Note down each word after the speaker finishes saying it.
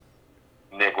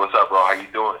How you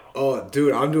doing? Oh,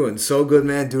 dude, I'm doing so good,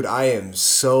 man. Dude, I am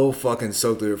so fucking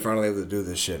stoked that we're finally able to do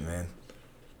this shit, man.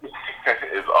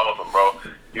 It's awesome, bro.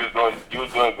 You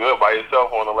was doing good by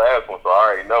yourself on the last one, so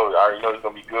I already know it's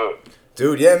gonna be good.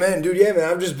 Dude, yeah, man.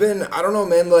 I've just been, I don't know,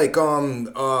 man. Like,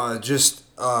 just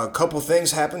a couple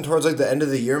things happened towards like the end of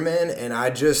the year, man, and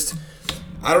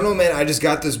I don't know, man. I just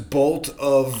got this bolt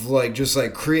of like just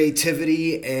like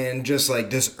creativity and just like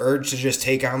this urge to just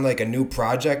take on like a new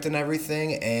project and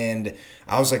everything. And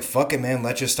I was like, "Fuck it, man.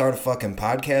 Let's just start a fucking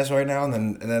podcast right now."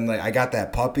 And then like I got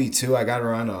that puppy too. I got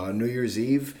her on New Year's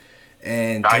Eve,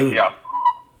 and Nice, yeah.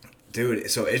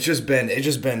 dude. So it's just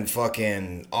been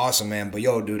fucking awesome, man. But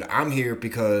yo, dude, I'm here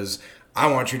because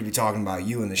I want you to be talking about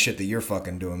you and the shit that you're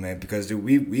fucking doing, man. Because dude,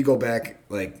 we go back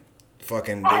like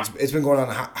fucking. It's been going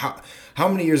on. How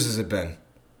many years has it been?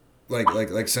 Like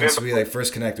Been- since we like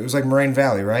first connected. It was like Moraine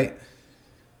Valley, right?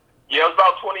 Yeah, it was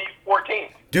about 2014.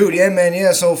 Dude, yeah, man,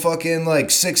 yeah. So fucking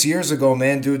like 6 years ago,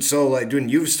 man, dude. So like,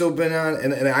 dude, you've still been on,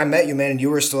 and I met you, man, and you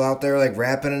were still out there like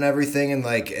rapping and everything, and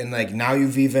like now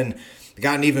you've even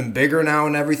gotten even bigger now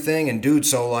and everything, and dude,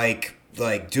 so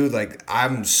dude, like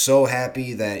I'm so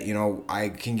happy that I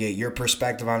can get your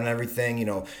perspective on everything,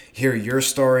 hear your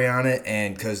story on it,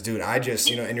 and cause dude, I just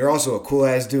and you're also a cool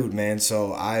ass dude, man.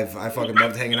 So I fucking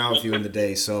loved hanging out with you in the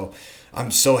day. So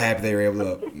I'm so happy that you're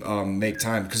able to make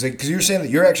time because you're saying that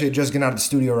you're actually just getting out of the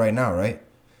studio right now, right?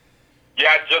 Yeah,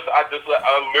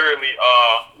 I literally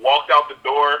walked out the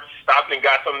door, stopped and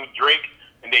got something to drink,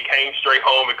 and then came straight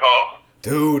home and called.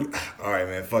 Dude, all right,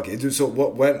 man, fuck it, dude. So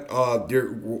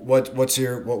what's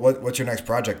your next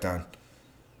project on?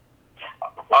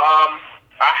 I'm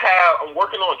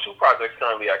working on two projects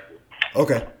currently. Actually,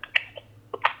 Okay,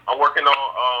 I'm working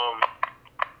on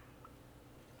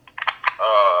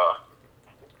uh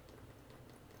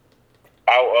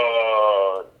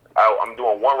I'm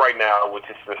doing one right now, which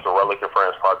is just a Relic The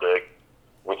Bully project,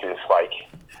 which is like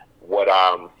what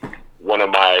one of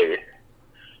my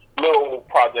little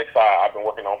projects I've been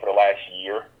working on for the last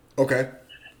year, okay,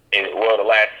 and well,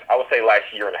 I would say last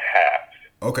year and a half.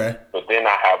 okay. But then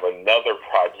I have another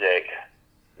project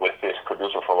with this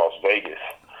producer from Las Vegas,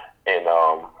 and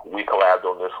we collabed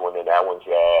on this one, and that one's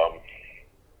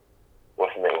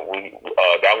what's the name?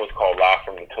 That one's called Live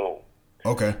from the Tomb.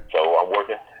 Okay. So I'm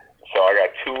working. So I got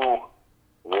two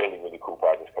really cool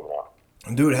projects coming out.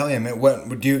 Dude, hell yeah, man.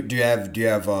 What do you have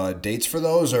dates for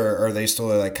those, or are they still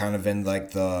like kind of in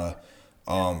like the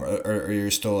or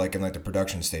you're still like in like the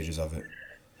production stages of it?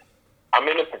 I'm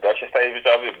in the production stages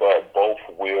of it, but both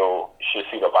should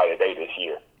see the light of day this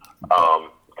year.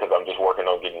 Because I'm just working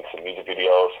on getting some music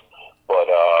videos. But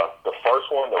the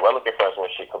first one, the Relic The Bully one,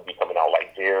 could be coming out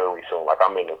like very soon. Like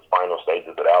I'm in the final stages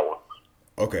of that one.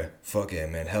 Okay, fuck yeah,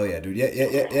 man. Hell yeah, dude.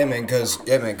 Yeah, man. Cause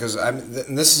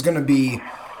this is gonna be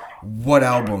what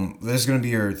album? This is gonna be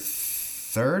your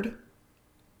third.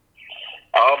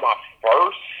 My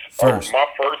first, First. my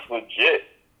first legit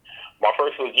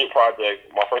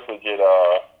project, my first legit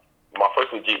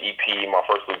EP, my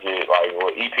first legit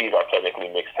EPs are technically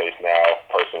mixtapes now,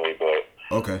 personally, but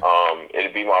Okay.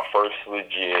 it'd be my first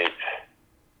legit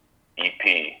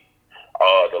EP.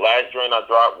 The last joint I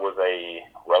dropped was a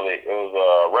Relic. It was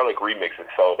a Relic remix,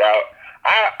 so that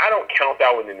I don't count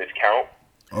that one in this count.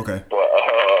 Okay.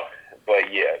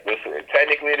 But yeah, this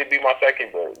technically it'd be my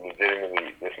second, but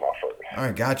legitimately this is my first. All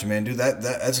right, gotcha, man. Dude,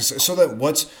 that's so that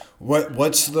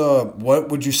what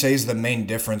would you say is the main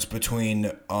difference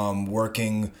between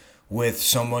working with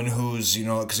someone who's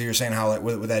because you're saying how like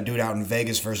with that dude out in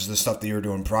Vegas versus the stuff that you were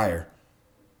doing prior.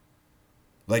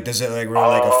 Like, does it like really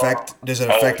like affect? Does it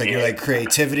affect like your Yeah. like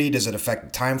creativity? Does it affect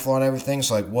the time flow and everything?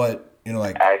 So like, what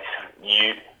like?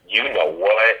 You know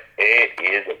what? It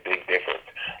is a big difference.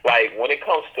 Like when it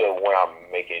comes to when I'm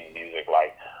making music,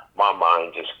 like my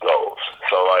mind just goes.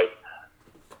 So like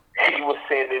he was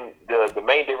sending the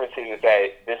main difference is that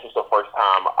this is the first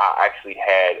time I actually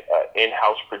had an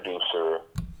in-house producer,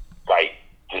 like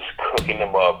just cooking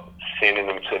them up, sending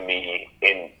them to me,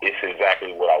 and it's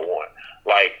exactly what I want.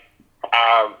 Like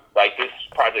this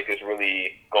project is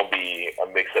really gonna be a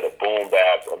mix of the boom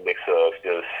bap, a mix of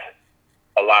just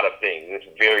a lot of things. It's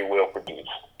very well produced,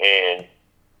 and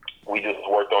we just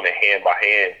worked on it hand by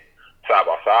hand, side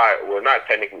by side. Well, not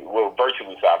technically, well,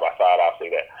 virtually side by side. I'll say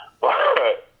that,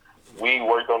 but we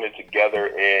worked on it together,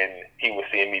 and he was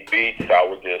sending me beats. I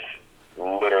would just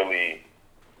literally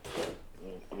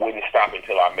wouldn't stop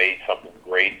until I made something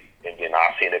great, and then I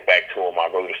send it back to him. I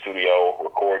go to the studio,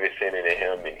 record it, send it to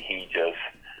him, and he's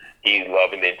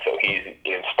loving it. So he's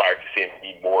inspired to send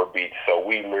me more beats. So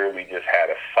we literally just had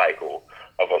a cycle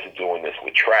of us doing this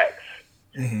with tracks,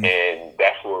 Mm-hmm. and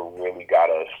that's what really got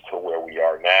us to where we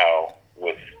are now.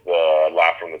 with the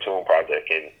Live from the Tomb project,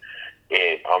 and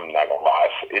I'm not gonna lie,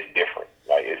 it's different.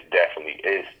 Like it's definitely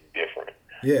different.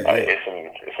 Yeah,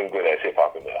 It's some good ass hip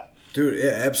hop in there. Dude,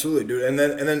 yeah, absolutely, dude. And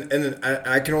then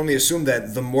I can only assume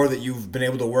that the more that you've been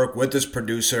able to work with this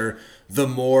producer, the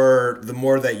more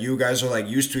that you guys are like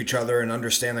used to each other and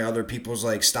understand like other people's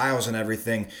like styles and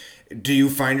everything. Do you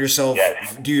find yourself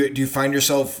Yes. do you find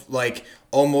yourself like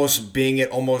almost being it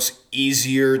almost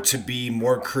easier to be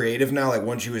more creative now, like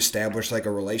once you establish like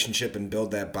a relationship and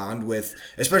build that bond with,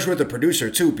 especially with the producer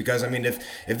too, because I mean if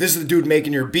this is the dude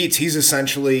making your beats, he's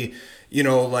essentially,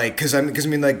 like, because I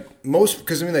mean like most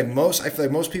I feel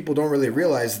like most people don't really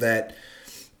realize that,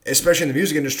 especially in the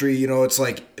music industry, it's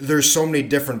like there's so many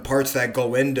different parts that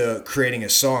go into creating a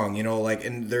song, like,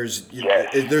 and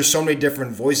Yes. there's so many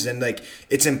different voices, and like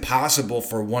it's impossible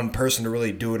for one person to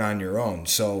really do it on your own.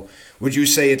 So would you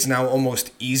say it's now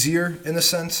almost easier in a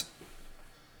sense?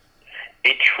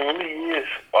 It truly is.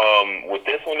 With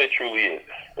this one, it truly is.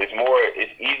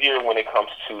 It's easier when it comes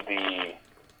to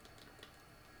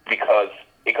because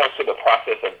it comes to the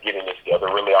process of getting this together.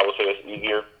 Really, I would say it's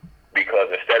easier because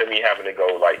instead of me having to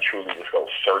go like truly just go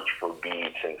search for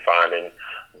beats and finding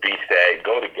beats that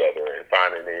go together and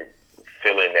finding it,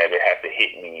 feeling that it has to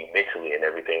hit me mentally and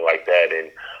everything like that, and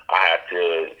I have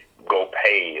to go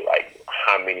pay like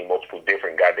how many multiple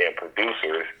different goddamn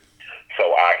producers so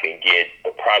I can get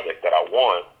the project that I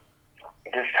want.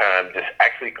 This time, just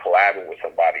actually collabing with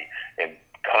somebody and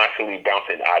constantly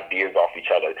bouncing ideas off each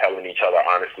other, telling each other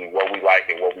honestly what we like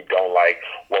and what we don't like,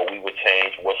 what we would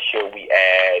change, what should we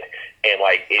add, and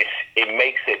like it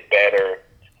makes it better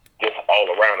just all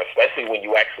around, especially when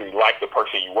you actually like the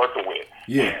person you're working with.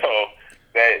 Yeah. So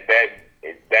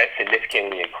that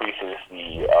significantly increases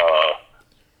the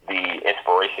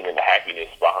inspiration and the happiness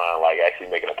behind like actually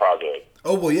making a project.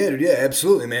 Oh well, yeah, dude, yeah,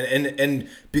 absolutely, man, and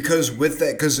because with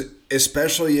that, because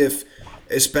especially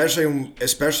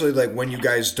like when you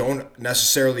guys don't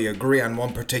necessarily agree on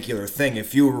one particular thing,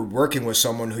 if you were working with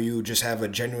someone who you just have a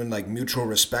genuine like mutual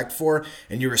respect for,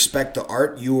 and you respect the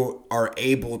art, you are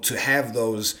able to have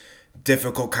those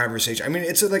difficult conversations. I mean,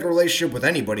 it's like a relationship with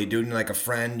anybody, dude, and like a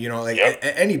friend, like Yep.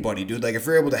 anybody, dude. Like if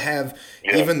you're able to have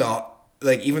Yep.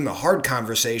 even the hard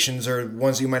conversations are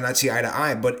ones you might not see eye to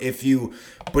eye, but if you're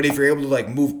able to like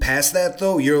move past that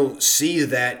though, you'll see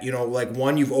that, like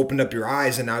one, you've opened up your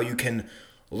eyes and now you can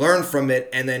learn from it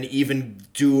and then even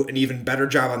do an even better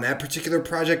job on that particular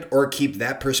project, or keep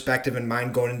that perspective in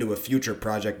mind going into a future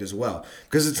project as well,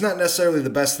 because it's not necessarily the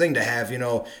best thing to have,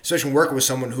 especially when working with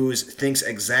someone who thinks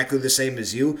exactly the same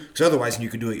as you, because otherwise you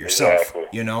could do it yourself.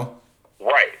 Exactly.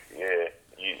 Right. Yeah.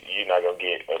 You're not gonna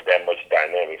get that much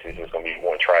dynamics. It's just gonna be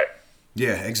one track.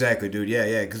 Yeah, exactly, dude.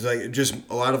 Yeah, because like just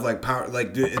a lot of like power.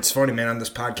 Like, dude, it's funny, man. On this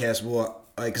podcast, we'll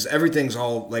like, because everything's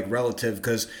all like relative.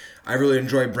 Because I really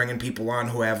enjoy bringing people on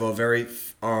who have a very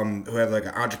who have like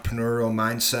an entrepreneurial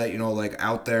mindset. Like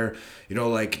out there,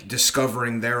 like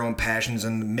discovering their own passions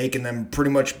and making them pretty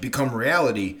much become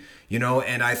reality.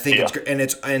 And I think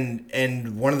Yeah.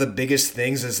 and one of the biggest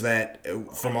things is that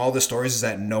from all the stories is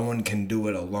that no one can do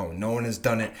it alone. No one has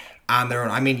done it on their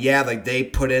own. I mean, yeah, like they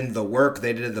put in the work,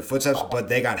 they did the footsteps, but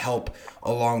they got help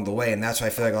along the way, and that's why I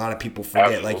feel like a lot of people forget.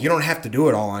 Absolutely. Like you don't have to do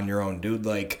it all on your own, dude.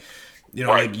 Like,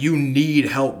 Right. like you need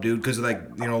help, dude, because like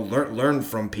learn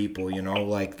from people.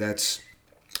 Like that's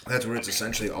what it's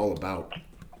essentially all about.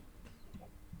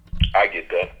 I get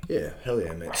that. Yeah, hell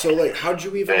yeah, man. So like, how'd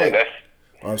you even Yeah, like? that's.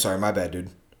 Oh, I'm sorry, my bad, dude.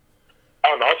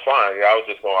 Oh no, it's fine. I was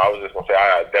just gonna say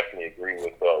I definitely agree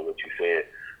with what you said.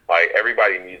 Like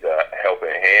everybody needs a helping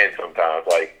hand sometimes.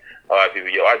 Like a lot of people,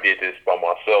 I did this by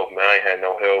myself, man. I ain't had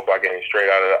no help. I came straight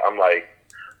out of it. I'm like,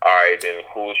 all right, then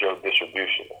who's your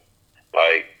distribution?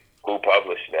 Like who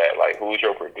published that? Like who's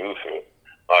your producer?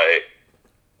 Like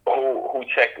who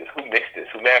checked this? Who mixed this?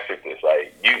 Who mastered this?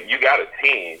 Like you got a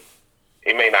team.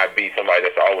 It may not be somebody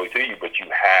that's all the way to you, but you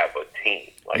have a team.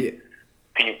 Like. Yeah.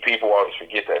 People always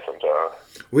forget that sometimes.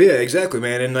 Well, yeah, exactly,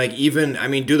 man. And like even, I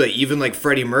mean, dude, like even like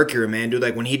Freddie Mercury, man, dude,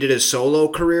 like when he did his solo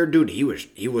career, dude, he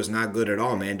was not good at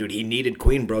all, man, dude. He needed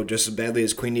Queen, bro, just as badly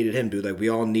as Queen needed him, dude. Like we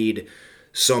all need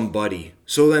somebody.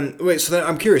 So then,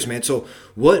 I'm curious, man. So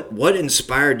what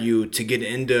inspired you to get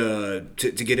into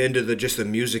to get into the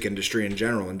music industry in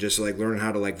general and just like learning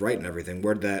how to like write and everything?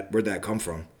 Where'd that come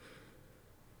from?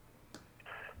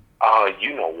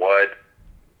 You know what?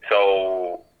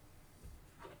 So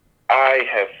I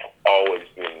have always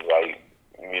been like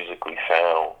musically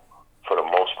sound for the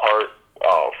most part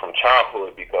from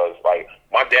childhood because like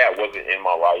my dad wasn't in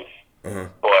my life,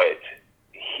 but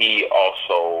he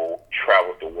also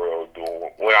traveled the world doing.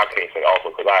 Well, I can't say also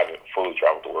because I haven't fully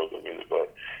traveled the world doing music,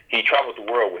 but he traveled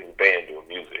the world with his band doing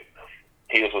music.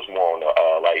 his was more on the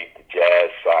like the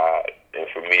jazz side, and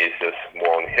for me it's just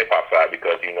more on the hip hop side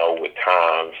because with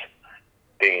times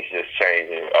things just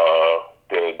changing,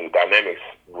 the dynamics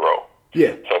grow.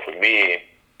 Yeah. So for me,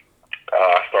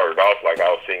 I started off like I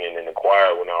was singing in the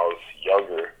choir when I was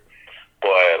younger,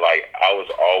 but like I was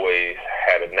always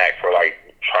had a knack for like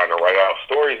trying to write out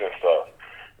stories and stuff.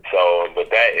 So, but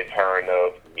that in turn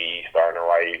of me starting to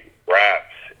write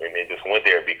raps, and it just went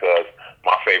there because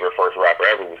my favorite first rapper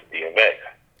ever was DMX.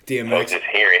 DMX. So just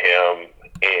hearing him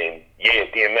and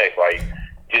DMX, like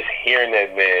just hearing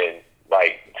that man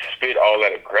like spit all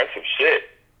that aggressive shit,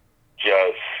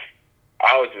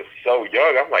 I was just so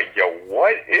young. I'm like, yo,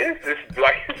 what is this?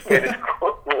 Like, this man is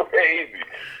crazy.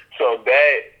 So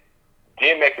that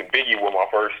DMX and Biggie were my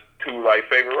first two like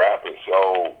favorite rappers.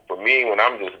 So for me, when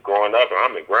I'm just growing up and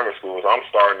I'm in grammar school, so I'm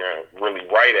starting to really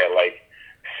write at like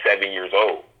 7 years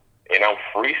old, and I'm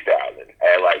freestyling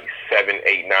at like 7,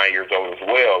 8, 9 years old as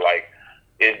well. Like,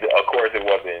 of course, it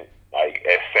wasn't like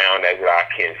as sound as I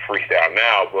can freestyle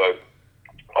now, but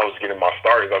I was getting my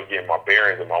starters, I was getting my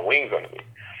bearings and my wings under me.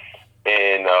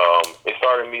 And it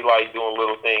started me like doing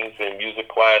little things in music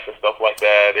class and stuff like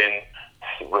that,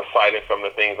 and reciting some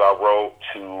of the things I wrote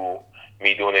to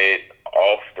me doing it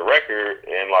off the record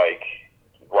and like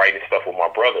writing stuff with my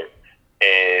brother.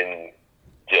 And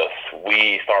just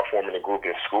we start forming a group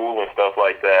in school and stuff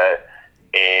like that.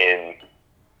 And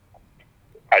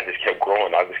I just kept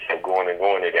growing. I just kept going and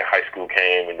going. And then high school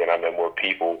came, and then I met more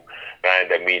people. And I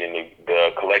ended up meeting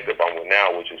the collective I'm with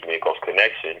now, which is Me and Coast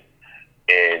Connection.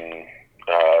 And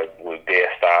with Dead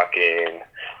Stock, and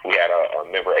we had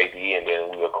a member AD, and then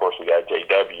we got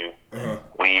JW. Uh-huh.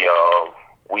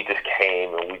 We just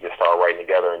came and we just started writing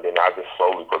together, and then I just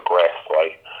slowly progressed.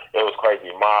 Like, it was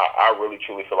crazy. I really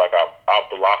truly feel like I've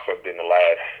blossomed in the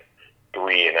last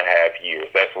 3.5 years.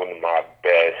 That's one of my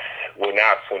best. Well,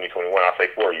 now it's 2021. I say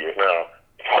 4 years now,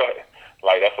 but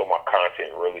like that's when my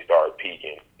content really started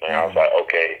peaking, and I was like,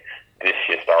 okay, this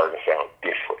shit started to sound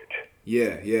different.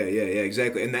 Yeah,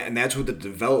 exactly, and that's what the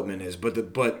development is.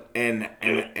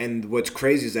 And what's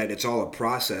crazy is that it's all a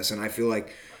process, and I feel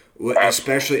like,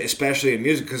 especially in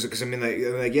music, because I mean,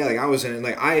 like I was in it,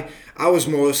 like I was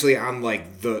mostly on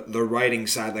like the writing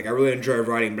side. Like I really enjoy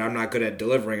writing, but I'm not good at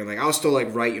delivering. And like I'll still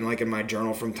like write, like in my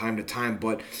journal from time to time.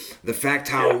 But the fact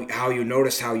how you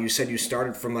noticed how you said you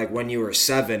started from like when you were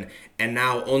 7, and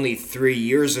now only 3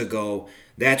 years ago,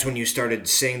 that's when you started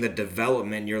seeing the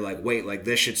development. You're like, wait, like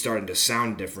this shit's starting to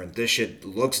sound different. This shit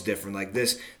looks different. Like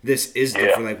this is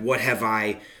different. Like what have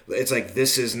I? It's like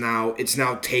it's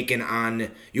now taken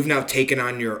on. You've now taken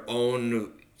on your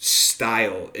own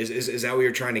style. Is that what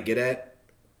you're trying to get at?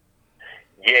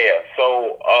 Yeah.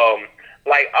 So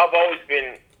like I've always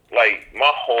been like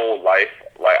my whole life.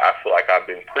 Like I feel like I've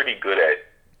been pretty good at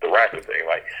the rapping thing.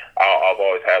 Like I've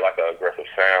always had like an aggressive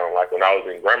sound. Like when I was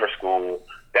in grammar school.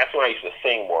 That's when I used to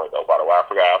sing more, though, by the way. I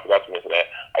forgot to mention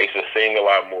that. I used to sing a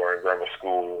lot more in grammar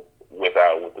school with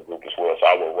the group as well. So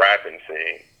I would rap and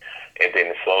sing. And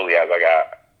then slowly, as I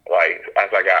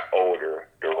got older,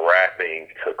 the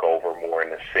rapping took over more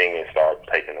and the singing started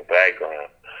taking the background.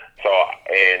 So,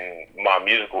 and my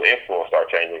musical influence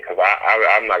started changing because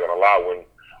I'm not going to lie,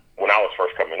 when I was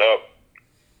first coming up,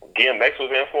 DMX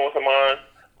was an influence of mine,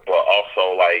 but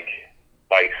also like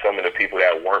some of the people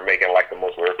that weren't making like the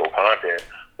most lyrical content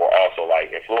were also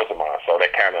like influence of mine. So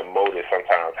that kind of molded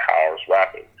sometimes how I was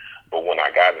rapping. But when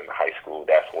I got into high school,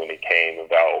 that's when it came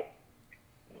about.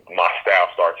 My style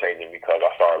started changing because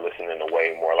I started listening to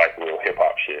way more like real hip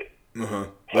hop shit. Uh-huh.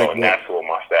 So that's when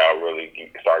my style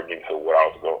really started getting to what I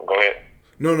was going. Go ahead.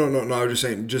 No. I was just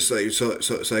saying, just like so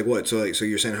like what? So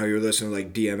you're saying how you're listening to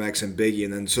like DMX and Biggie,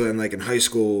 and then like in high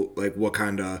school, like what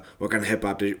kind of hip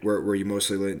hop were you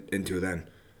mostly into then?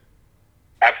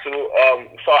 Absolutely.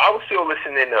 So I was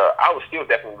still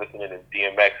definitely listening to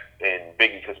DMX and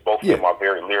Biggie because both of them are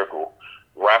very lyrical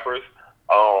rappers.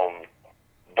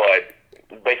 But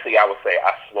basically, I would say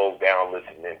I slowed down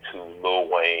listening to Lil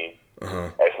Wayne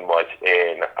as much,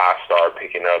 and I started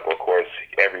picking up. Of course,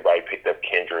 everybody picked up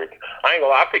Kendrick. I ain't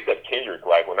gonna lie, I picked up Kendrick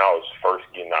like when I was first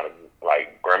getting out of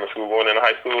like grammar school, going into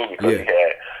high school, because he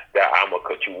had that "I'ma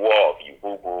cut you off, you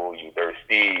boo boo, you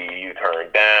thirsty, you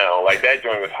turn down." Like that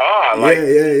joint was hard. Like,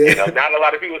 and not a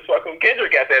lot of people was fucking with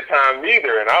Kendrick at that time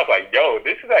either. And I was like, yo,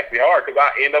 this is actually hard because I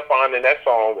end up finding that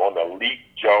song on the Leak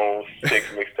Jones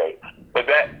 6 mixtape. But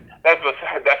that's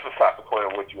besides the point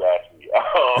of what you asked me.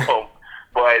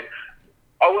 But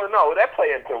that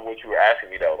played into what you were asking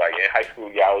me though. Like in high school,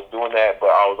 I was doing that, but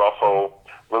I was also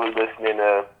really listening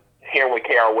to hearing what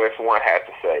KRS-One had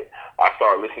to say. I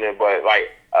started listening, but like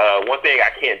one thing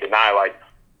I can't deny, like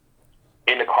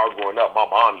in the car growing up, my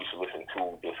mom used to listen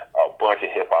to this a bunch of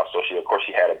hip hop. So of course,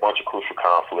 she had a bunch of Crucial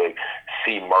Conflict,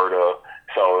 C Murder.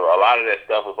 So a lot of that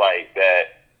stuff was like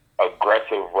that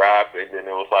aggressive rap, and then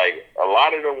it was like a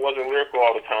lot of them wasn't lyrical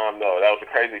all the time. No, that was the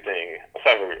crazy thing.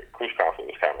 Aside from Crucial Conflict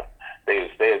was kind of they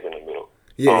was in the middle.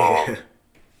 Yeah.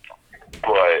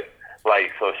 But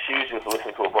like, so she was just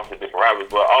listening to a bunch of different rappers.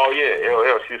 But oh yeah,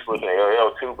 LL, she was listening to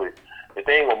LL too. But the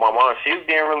thing with my mom, she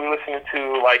didn't really listen to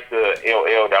like the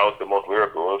LL that was the most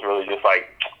lyrical. It was really just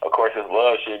like, of course, his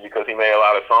love shit because he made a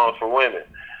lot of songs for women.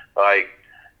 Like,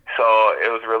 so it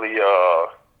was really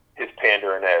his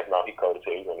pandering ass. No, he coded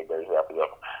too. He's one of the greatest rappers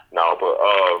ever. No, but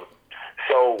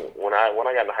so when I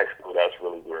got into high school, that's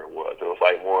really where it was. It was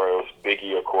like more. It was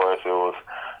Biggie, of course. It was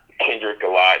Kendrick a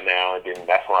lot now, and then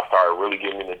that's when I started really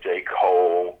getting into J.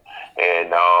 Cole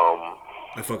and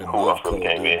I fucking love Cole,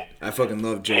 dude. I fucking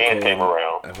love J. Cole. Came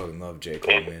around. I fucking love J.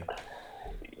 Cole, man.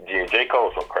 Yeah, J.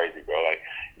 Cole's so crazy, bro. Like,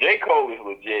 J. Cole is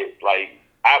legit. Like,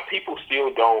 people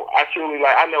still don't. I truly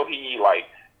like. I know he's like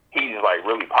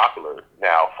really popular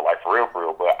now for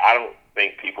real. But I don't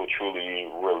think people truly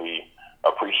really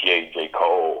appreciate J.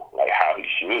 Cole like how he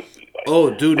should be. Like, oh,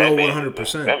 dude, no,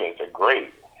 100%. That man's a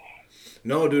great.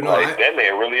 No, dude, no. Like, that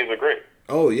man really is a great.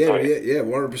 Oh yeah,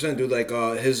 100%, dude. Like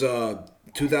his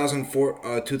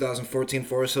 2014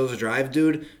 Forest Hills Drive,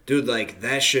 dude, like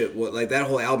that shit, like that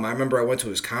whole album. I remember I went to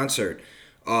his concert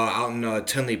out in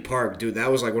Tinley Park, dude.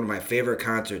 That was like one of my favorite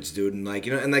concerts, dude. And like,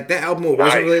 you know, and like that album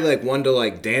wasn't really like one to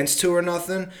like dance to or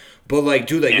nothing. But like,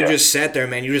 dude, like you just sat there,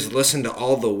 man. You just listened to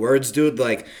all the words, dude.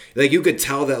 Like you could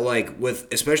tell that, like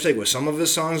especially with some of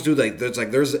his songs, dude. Like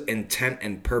there's intent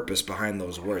and purpose behind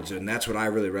those words, dude, and that's what I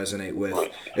really resonate with,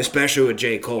 especially with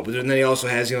J. Cole. But then he also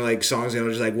has like songs,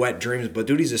 just like Wet Dreams. But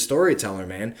dude, he's a storyteller,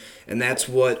 man, and that's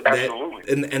what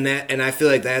and I feel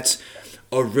like that's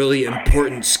a really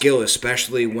important skill,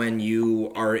 especially when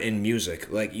you are in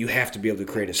music. Like you have to be able to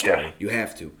create a story. Yeah. You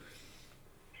have to.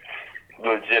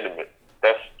 Legitimate.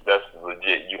 That's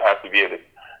legit. You have to be able to,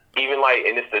 even like,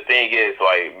 and it's the thing is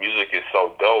like music is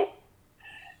so dope.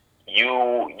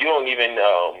 You don't even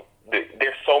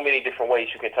there's so many different ways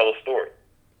you can tell a story.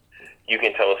 You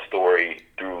can tell a story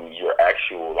through your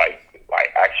actual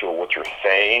actual what you're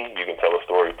saying. You can tell a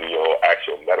story through your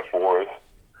actual metaphors.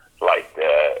 Like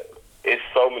it's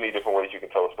so many different ways you can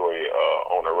tell a story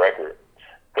on a record.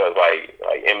 Because like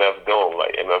MF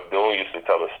Doom used to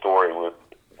tell a story with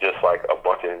just like a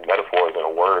bunch of metaphors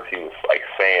and words he was like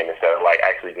saying instead of like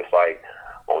actually just like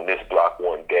on this block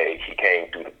one day he came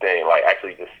through the thing, like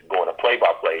actually just going to play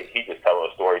by play. He just telling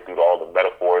a story through all the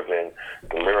metaphors and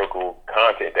the lyrical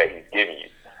content that he's giving you,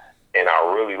 and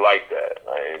I really like that.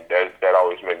 And that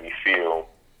always made me feel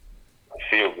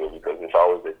good because it's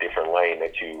always a different lane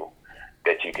that you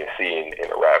can see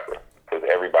in a rapper, because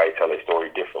everybody tell a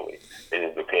story differently. It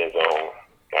just depends on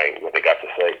like what they got to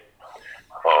say.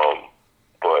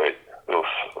 But it was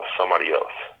somebody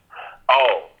else.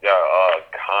 Oh, yeah,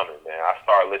 Common, man. I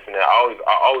started listening.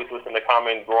 I always listened to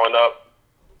Common growing up,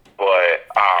 but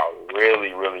I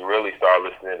really, really, really started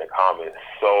listening to Common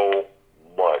so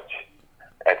much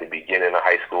at the beginning of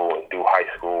high school and through high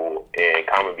school, and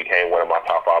Common became one of my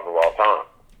top 5 of all time.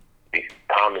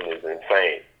 Common is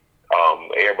insane.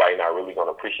 Everybody not really gonna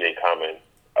appreciate Common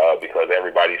because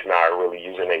everybody's not really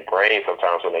using their brain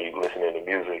sometimes when they listening to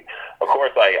music. Of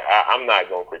course, like I'm not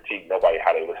gonna critique nobody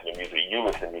how they listen to music. You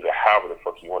listen to music however the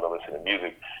fuck you want to listen to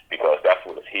music, because that's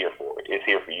what it's here for. It's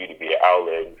here for you to be an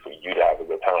outlet and for you to have a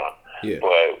good time. Yeah.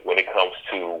 But when it comes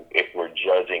to if we're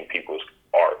judging people's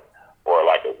art, or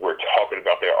like if we're talking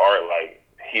about their art, like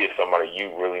he is somebody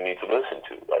you really need to listen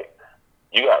to. Like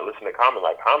you gotta listen to Common.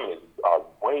 Like Common is a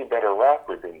way better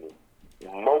rapper than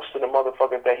most of the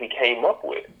motherfuckers that he came up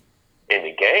with in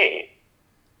the game.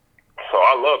 So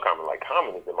I love Common. Like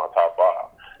Common is in my top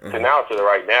 5. So now to the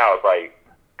right now, it's like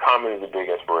Common is a big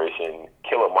inspiration.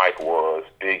 Killer Mike was,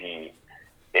 Biggie,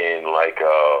 and like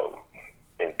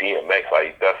and DMX.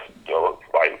 Like that's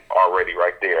like already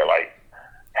right there. Like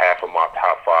half of my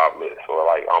top 5 list, or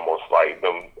like almost like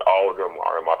them. All of them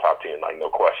are in my top 10. Like no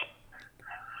question,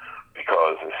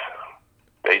 because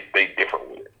they different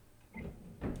with it.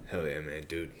 Hell yeah, man,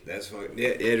 dude. That's fucking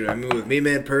dude. I mean, with me,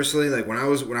 man, personally, like when I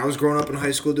was growing up in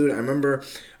high school, dude, I remember,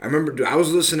 dude, I was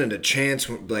listening to Chance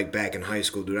like back in high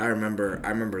school, dude. I remember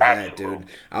that, dude.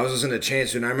 I was listening to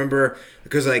Chance, dude. And I remember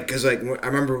because I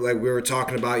remember like we were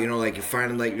talking about, like you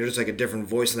finding like you're just like a different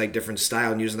voice and like different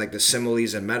style and using like the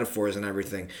similes and metaphors and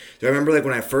everything. So I remember like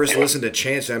when I first listened to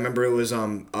Chance, I remember it was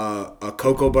a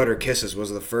Cocoa Butter Kisses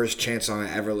was the first Chance song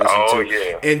I ever listened to.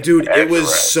 Yeah. And dude, it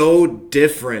was so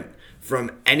different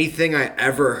from anything I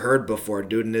ever heard before,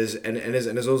 dude. And his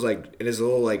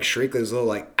little like shriek, his little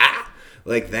like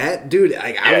like that, dude.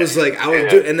 I was like,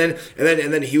 dude, and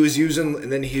then he was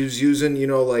using, you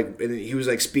know, like, and he was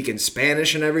like speaking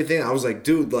Spanish and everything. I was like,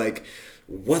 dude, like,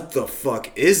 what the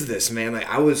fuck is this, man? Like,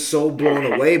 I was so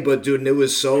blown away, but dude, and it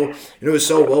was so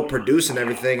well produced and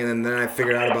everything. And then I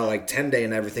figured out about like 10 Day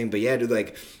and everything. But yeah, dude,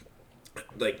 like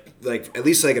at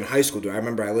least like in high school, dude, I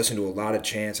remember I listened to a lot of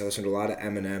Chance, I listened to a lot of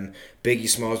Eminem, Biggie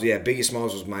Smalls. Yeah, Biggie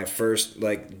Smalls was my first,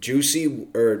 like, Juicy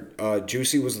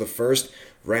was the first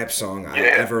rap song I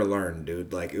ever learned,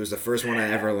 dude. Like, it was the first one I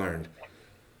ever learned.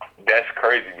 That's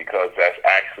crazy because that's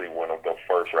actually one of the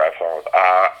first rap songs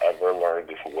I ever learned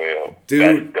as well.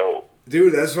 Dude, that's dope.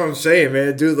 Dude, that's what I'm saying,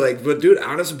 man. Dude, like,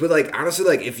 honestly,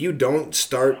 like, if you don't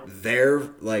start there,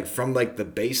 like, from like the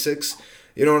basics,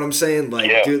 you know what I'm saying?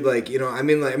 Like, dude, like, you know, I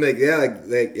mean, like,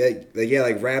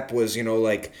 rap was, you know,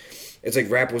 like, it's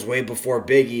like rap was way before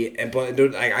Biggie, and but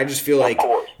dude, I just feel like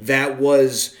that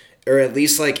was, or at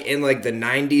least like in like the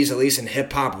 '90s, at least in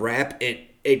hip hop rap,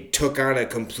 it took on a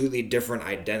completely different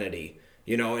identity,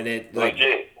 you know, and it like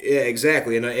yeah,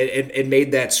 exactly, and it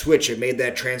made that switch, it made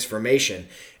that transformation,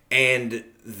 and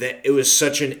that it was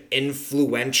such an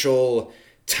influential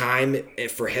time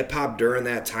for hip hop during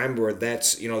that time where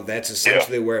that's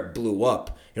essentially where it blew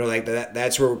up. You know, like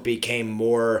that's where it became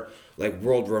more like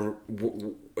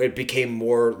it became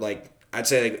more like I'd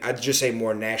just say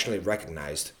more nationally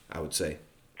recognized, I would say.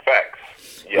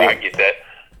 Facts. Yeah, I get that.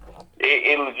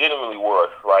 It legitimately was.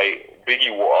 Like,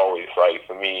 Biggie will always, like,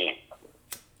 for me,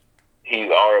 he's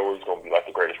always gonna be like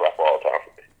the greatest rapper of all time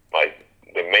for me. Like,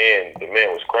 the man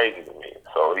was crazy to me.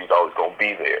 So he's always gonna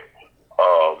be there.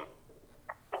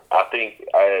 I think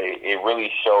it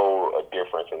really showed a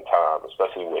difference in time,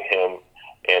 especially with him,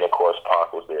 and of course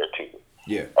Pac was there too.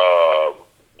 Yeah.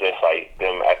 Just like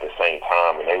them at the same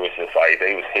time, and they was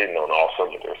hitting on all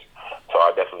cylinders. So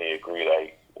I definitely agree.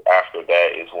 Like, after that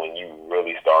is when you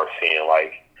really start seeing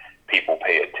like people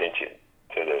pay attention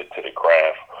to the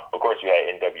craft. Of course, you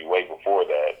had NWA before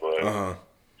that, but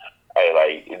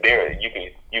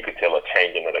you could tell a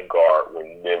changing of the guard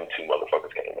when them two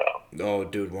motherfuckers came out. Oh,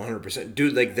 dude, 100%.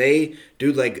 Dude,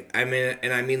 like I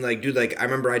mean, like, dude, like, I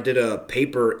remember I did a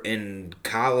paper in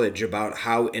college about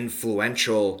how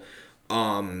influential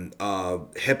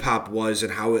hip hop was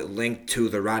and how it linked to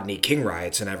the Rodney King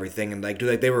riots and everything, and like, dude,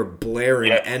 like, they were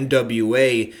blaring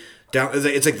NWA down.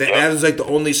 It's like that was like the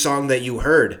only song that you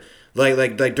heard.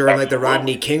 Like during like the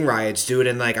Rodney King riots, dude,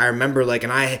 and like I remember like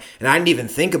and I didn't even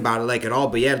think about it like at all,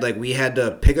 but yeah, like we had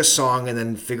to pick a song and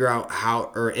then figure out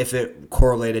how or if it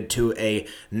correlated to a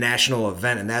national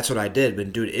event, and that's what I did.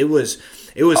 But dude, it was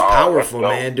powerful,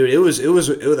 man, dude. It was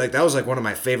like that was like one of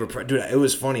my favorite. Dude, it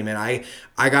was funny, man.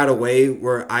 I got away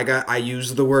where I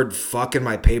used the word fuck in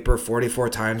my paper 44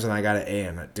 times and I got an A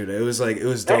in it, dude. It was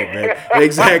dope, man.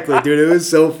 Exactly, dude. It was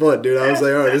so fun, dude. I was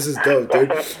like, oh, this is dope,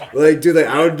 dude. Like, dude, like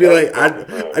I would be like.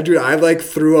 I like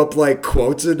threw up like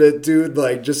quotes in it, dude.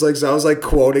 Like, just like, so I was like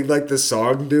quoting like the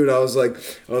song, dude. I was like,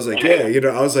 yeah, you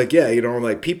know,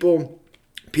 like people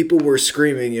were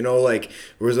screaming, you know, like it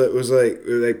was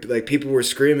like people were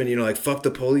screaming, you know, like fuck the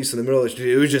police in the middle of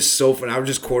the. It was just so fun. I was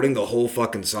just quoting the whole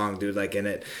fucking song, dude, like in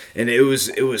it, and it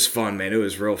was fun, man. It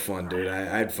was real fun, dude. I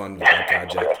had fun with that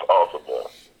project. That's awesome, man.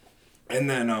 And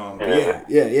then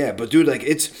yeah, but dude, like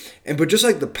but just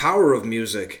like the power of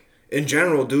music. In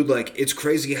general, dude, like, it's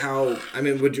crazy how, I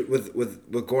mean, with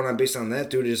going on based on that,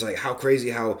 dude, is like how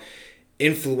crazy how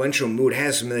influential mood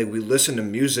has. I mean, like, we listen to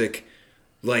music,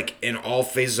 like, in all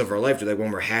phases of our life, dude. Like, when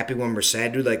we're happy, when we're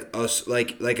sad, dude, like, us,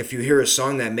 like if you hear a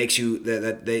song that makes you,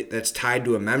 that's tied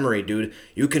to a memory, dude,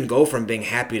 you can go from being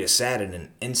happy to sad in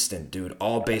an instant, dude,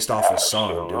 all based off a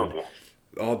song, dude.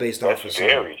 All based off a song.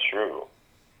 That's very true.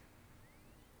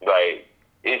 Like,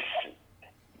 it's...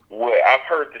 Well, I've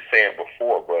heard this saying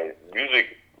before, but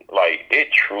music, like,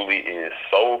 it truly is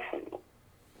soulful.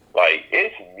 Like,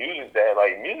 it's music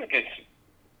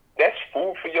that's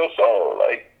food for your soul.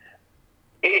 Like,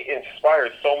 it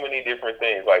inspires so many different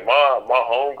things. Like, my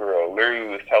homegirl literally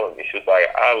was telling me, she was like,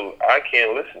 I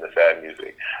can't listen to sad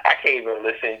music. I can't even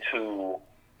listen to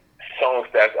songs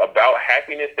that's about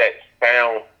happiness that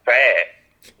sound sad.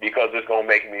 Because it's gonna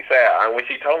make me sad. And when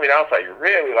she told me that, I was like,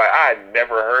 really? Like, I had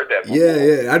never heard that before.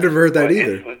 Yeah, I never heard that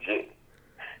either. It's legit.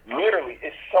 Literally,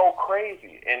 it's so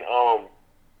crazy. And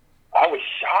I was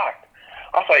shocked.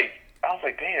 I was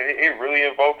like, damn, it really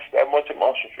invokes that much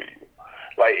emotion for you.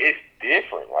 Like, it's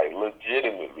different. Like,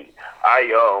 legitimately, I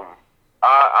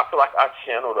feel like I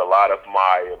channeled a lot of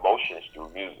my emotions through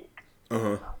music.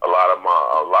 Uh-huh. A lot of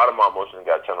my emotions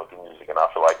got channeled through music, and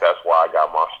I feel like that's why I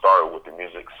got my start with the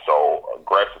music so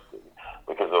aggressively.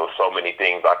 because there were so many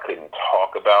things I couldn't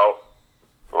talk about.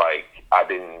 Like, I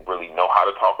didn't really know how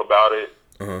to talk about it.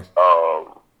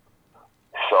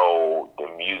 So the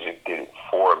music did it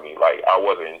for me. Like, I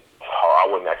wasn't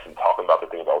actually talking about the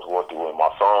things I was going through in my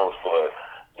songs, but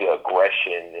the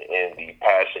aggression and the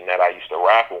passion that I used to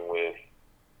rap with,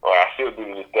 or I still do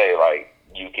to this day. Like,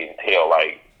 you can tell,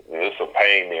 like, there's some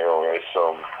pain there, or it's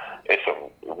some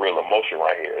real emotion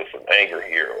right here. It's some anger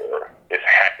here, or it's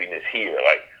happiness here.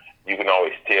 Like, you can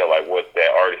always tell, like, what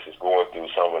that artist is going through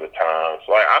some of the times.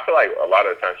 Like, I feel like a lot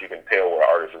of the times you can tell what an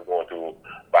artist is going through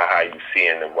by how you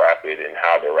seeing them rap it and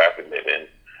how they're rapping it and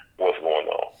what's going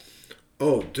on.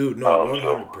 Oh, dude, no,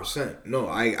 100%. No,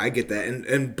 I get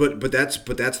that, but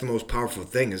that's the most powerful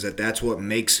thing, is that's what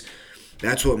makes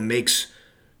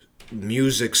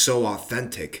music so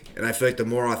authentic. And I feel like the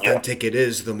more authentic it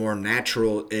is, the more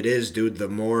natural it is, dude. The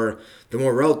more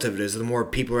relative it is, the more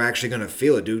people are actually gonna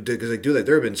feel it, dude. Because like, dude, like,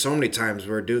 there have been so many times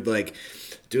where, one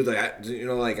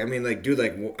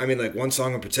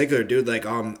song in particular, dude, like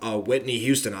Whitney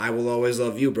Houston, "I Will Always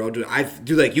Love You," bro, dude.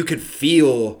 Like, you could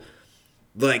feel.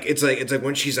 Like, it's like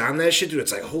when she's on that shit, dude,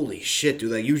 it's like, holy shit,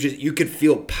 dude. Like, you could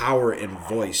feel power in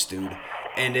voice, dude.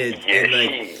 And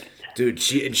dude,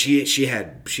 she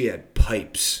had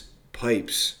pipes.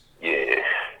 Yeah,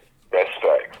 that's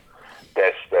facts.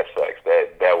 That's facts.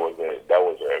 That was an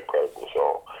incredible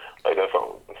song. Like, that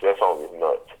song is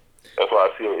nuts. That's why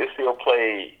it still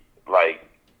played, like,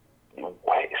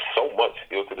 so much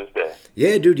still to this day.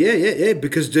 Yeah, dude. Yeah.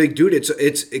 Because, like, dude,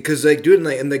 it's because, like, dude,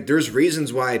 and there's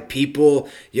reasons why people,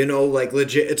 like,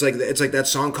 legit. It's like that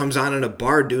song comes on in a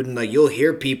bar, dude, and, like, you'll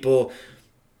hear people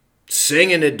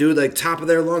singing it, dude, like, top of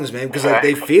their lungs, man, because, like,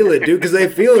 they feel it, dude, because they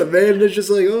feel it, man. It's just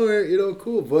like, oh,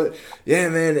 cool. But yeah,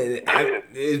 man,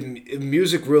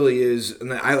 music really is,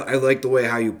 and I like the way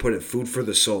how you put it, food for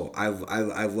the soul. I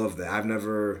love that. I haven't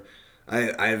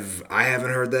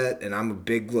heard that, and I'm a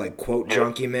big, like, quote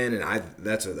junkie, man, and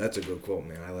that's a good quote,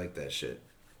 man. I like that shit.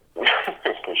 For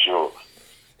sure.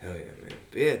 Hell yeah, man.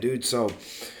 But yeah, dude. So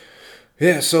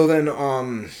then,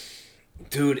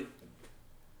 dude,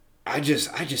 I'm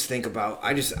honestly just thinking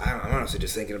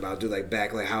about, dude, like,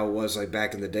 back, like, how it was, like,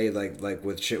 back in the day, like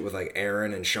with shit with, like,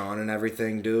 Aaron and Sean and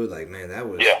everything, dude. Like, man, that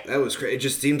was crazy. It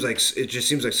just seems like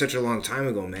such a long time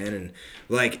ago, man. And,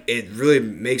 like, it really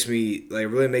makes me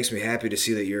happy to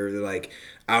see that you're, like,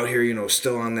 out here,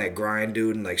 still on that grind,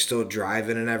 dude, and, like, still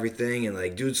driving and everything. And,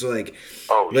 like, dude, so, like,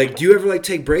 do you ever, like,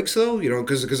 take breaks though?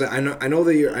 Because I know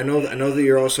that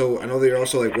you're also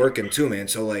like working too, man.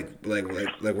 So, like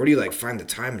where do you, like, find the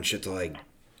time and shit to, like,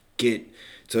 get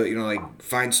to, like,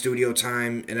 find studio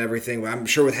time and everything? I'm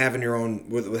sure with having your own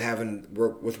with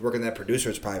working that producer,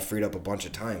 it's probably freed up a bunch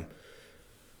of time.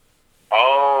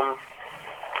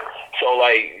 So,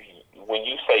 like, when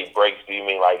you say breaks, do you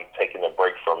mean, like, taking a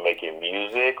break from making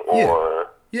music, or?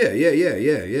 Yeah.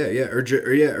 Or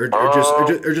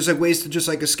just like ways to just,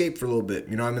 like, escape for a little bit.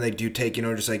 I mean, like, do you take,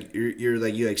 just like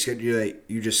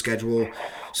you just schedule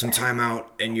some time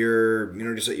out, and you're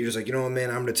just like, what, man,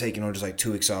 I'm gonna take, just like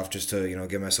 2 weeks off just to,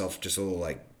 give myself just a little,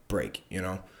 like, break,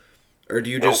 or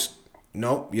do you just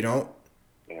nope, you don't?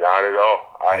 Not at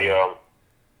all.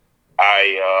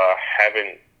 I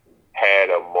haven't had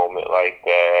a moment like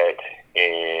that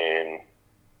in,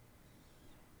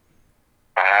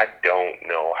 I don't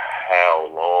know how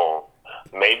long.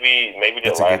 Maybe the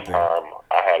last time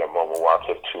I had a moment where I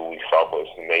took 2 weeks off was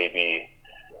maybe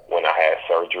when I had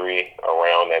surgery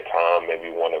around that time.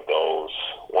 Maybe one of those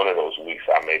weeks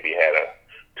I maybe had a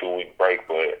 2-week break,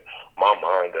 but my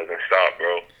mind doesn't stop,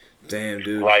 bro. Damn,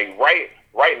 dude. Like, right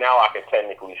now I can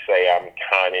technically say I'm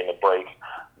kind of in a break,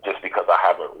 just because I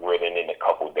haven't written in a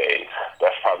couple days.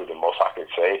 That's probably the most I could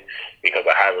say, because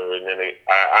I haven't written in it.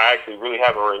 I actually really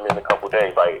haven't written in a couple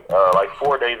days. Like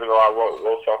 4 days ago, I wrote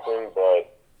something,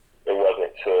 but it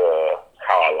wasn't to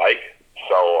how I like.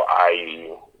 So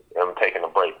I am taking a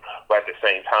break. But at the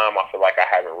same time, I feel like I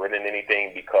haven't written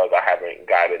anything because I haven't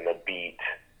gotten a beat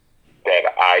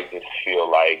that I just feel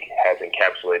like has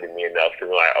encapsulated me enough to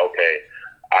be like, okay,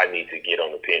 I need to get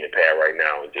on the pen and pad right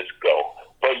now and just go.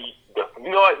 But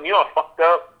you know what fucked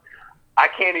up? I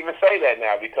can't even say that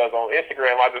now, because on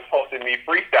Instagram I just posted me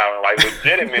freestyling. Like,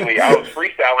 legitimately, I was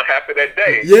freestyling half of that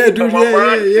day. Yeah, dude. So my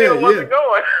mind still wasn't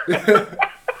going.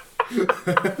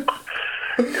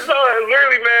 So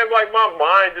literally, man, like, my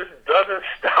mind just doesn't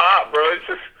stop, bro. It's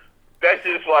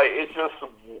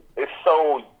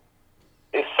so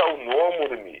normal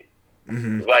to me.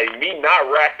 Mm-hmm. Like, me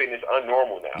not rapping is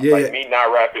unnormal now. Yeah. Like, me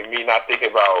not rapping, me not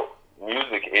thinking about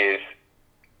music is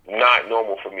not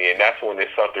normal for me, and that's when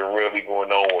there's something really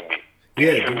going on with me.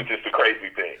 Yeah, dude. which is the crazy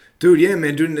thing. Dude, yeah,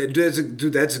 man, dude,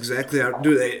 that's exactly how,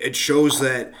 dude. It shows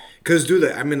that, cause,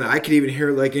 dude, I mean, I could even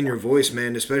hear like in your voice,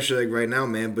 man, especially like right now,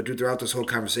 man. But dude, throughout this whole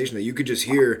conversation, that you could just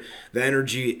hear the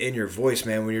energy in your voice,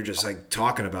 man, when you're just like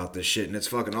talking about this shit, and it's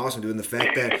fucking awesome, dude. And the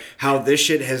fact that how this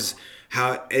shit has,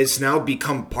 how it's now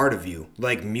become part of you,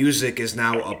 like music is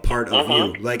now a part of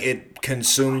you, like it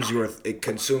consumes your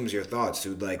thoughts,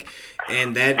 dude, like,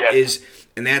 and that Yes. is.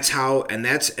 And that's how, in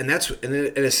essence,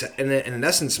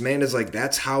 man, is like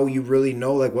that's how you really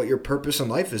know like what your purpose in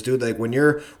life is, dude. Like when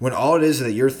all it is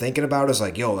that you're thinking about is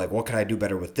like, yo, like what can I do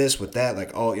better with this, with that,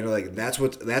 like oh, like that's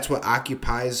what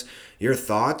occupies your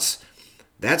thoughts.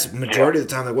 That's majority of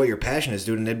the time like what your passion is,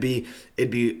 dude. And it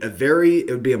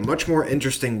would be a much more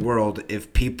interesting world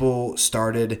if people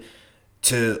started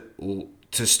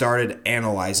started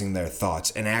analyzing their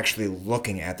thoughts and actually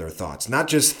looking at their thoughts, not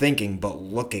just thinking but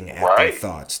looking at their Right.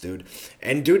 thoughts, dude.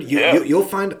 And dude, Yeah. you'll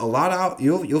find a lot out.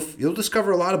 You'll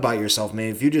discover a lot about yourself,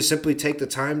 man, if you just simply take the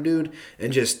time, dude,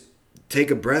 and just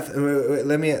take a breath.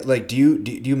 Let me like, do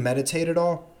you meditate at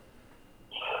all?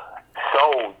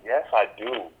 So yes, I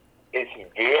do. It's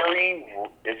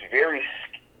very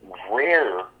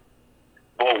rare,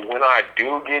 but when I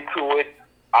do get to it,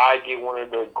 I get one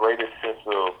of the greatest sense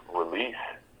of release.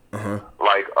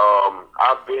 Like,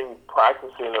 I've been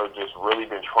practicing or just really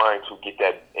been trying to get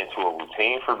that into a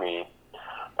routine for me,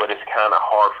 but it's kind of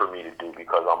hard for me to do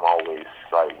because I'm always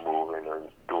like moving or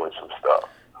doing some stuff.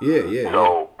 Yeah.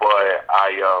 So, but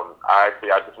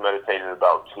I just meditated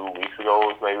about 2 weeks ago.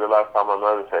 Was maybe the last time I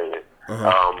meditated.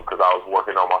 Because I was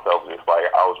working on myself. Just like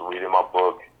I was reading my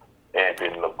book, and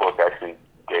then the book actually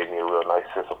gave me a real nice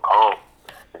sense of calm.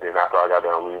 And then after I got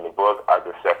done reading the book, I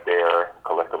just sat there,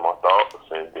 collected my thoughts,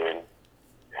 and then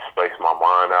spaced my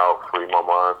mind out, freed my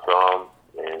mind some,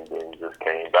 and then just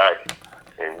came back.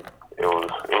 And it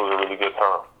was a really good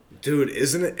time. Dude,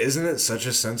 isn't it such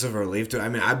a sense of relief, dude? I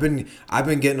mean, I've been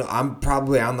getting, I'm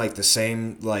probably on like the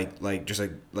same like just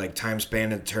like time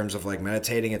span in terms of like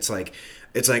meditating. It's like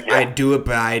I do it,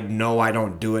 but I know I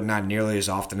don't do it not nearly as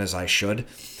often as I should.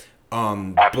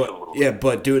 Absolutely.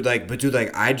 But dude,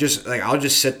 I'll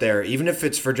just sit there, even if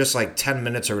it's for just like 10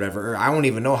 minutes or whatever, or I won't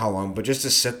even know how long, but just to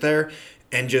sit there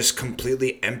and just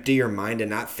completely empty your mind and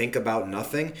not think about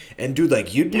nothing. And dude,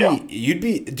 like dude,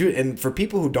 and for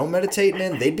people who don't meditate,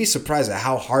 man, they'd be surprised at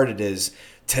how hard it is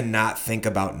to not think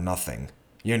about nothing,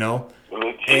 you know?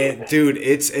 And dude,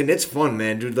 it's fun,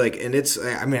 man, dude. Like, and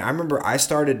I mean, I remember I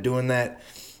started doing that.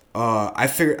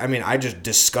 I just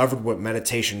discovered what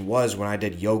meditation was when I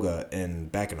did yoga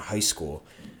back in high school,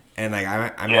 and like,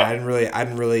 I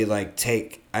didn't really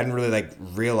like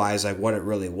realize like what it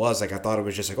really was. Like, I thought it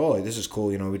was just like, oh, like, this is cool,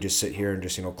 we just sit here and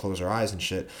just close our eyes and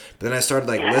shit. But then I started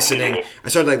like listening. I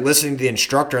started like listening to the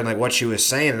instructor and like what she was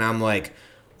saying, and I'm like,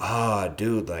 oh,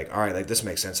 dude, like, all right, like this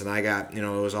makes sense. And I got, it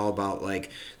was all about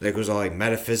like it was all like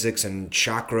metaphysics and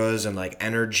chakras and like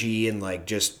energy and like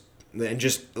just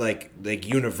like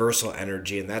universal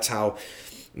energy. And that's how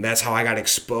I got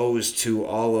exposed to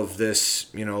all of this,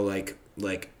 like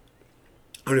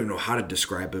I don't even know how to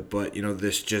describe it, but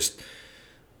this just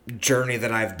journey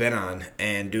that I've been on.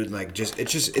 And dude, like,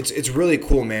 it's really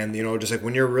cool, man. Just like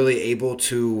when you're really able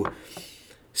to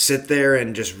sit there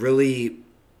and just really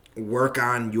work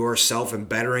on yourself and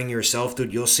bettering yourself,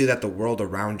 dude, you'll see that the world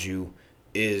around you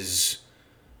isn't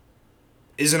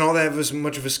all that as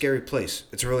much of a scary place.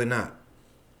 It's really not.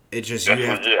 It just I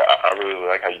really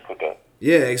like how you put that.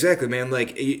 Yeah, exactly, man.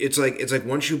 Like it's like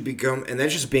once you become, and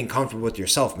that's just being comfortable with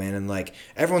yourself, man. And like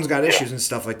everyone's got issues and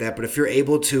stuff like that, but if you're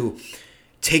able to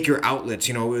take your outlets,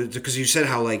 because you said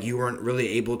how like you weren't really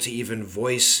able to even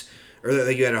voice, or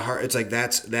that you had a heart. It's like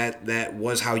that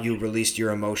was how you released your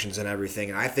emotions and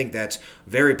everything. And I think that's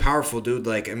very powerful, dude.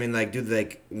 Like, I mean, like, dude,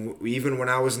 like even when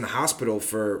I was in the hospital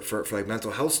for like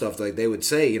mental health stuff, like they would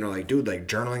say, like, dude, like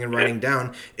journaling and writing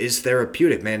down is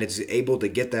therapeutic, man. It's able to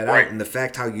get that out. And the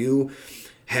fact how you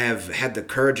have had the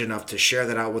courage enough to share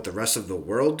that out with the rest of the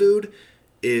world, dude,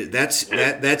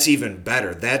 that's even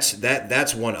better.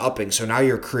 That's one upping. So now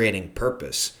you're creating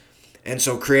purpose. And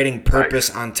so creating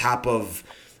purpose on top of,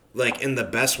 like, in the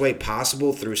best way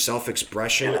possible through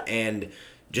self-expression and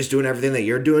just doing everything that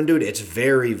you're doing, dude, it's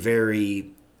very, very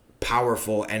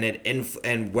powerful. And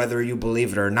and whether you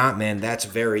believe it or not, man, that's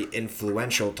very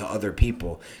influential to other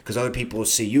people, because other people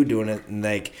see you doing it and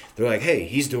like they're like, hey,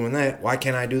 he's doing that, why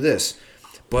can't I do this?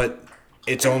 But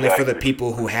it's only for the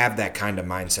people who have that kind of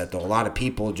mindset, though. A lot of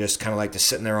people just kind of like to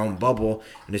sit in their own bubble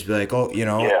and just be like, oh,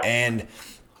 and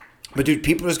but dude,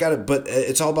 people just gotta. But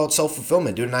it's all about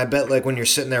self-fulfillment, dude. And I bet, like, when you're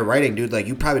sitting there writing, dude, like,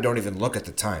 you probably don't even look at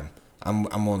the time.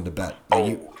 I'm willing to bet.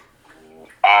 Like,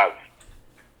 I've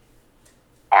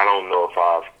I don't know if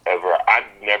I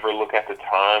never look at the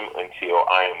time until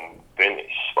I'm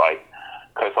finished. Like,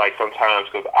 cause like sometimes,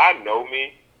 cause I know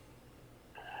me,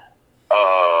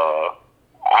 I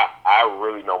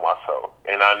really know myself,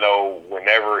 and I know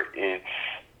whenever it's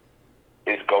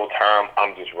go time,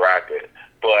 I'm just rapping.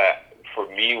 But for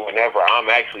me, whenever I'm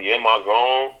actually in my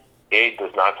zone, it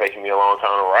does not take me a long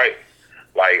time to write.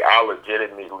 Like I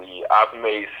legitimately, I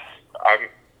made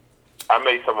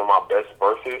some of my best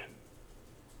verses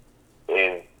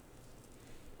in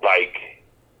like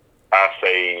I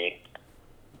say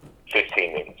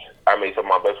 15 minutes. I made some of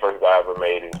my best verses I ever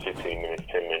made in 15 minutes,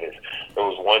 10 minutes. There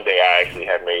was one day I actually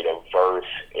had made a verse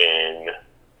in.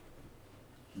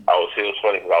 It was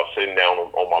funny because I was sitting down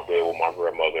on my bed with my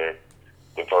grandmother.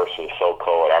 The verse was so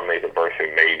cold. I made the verse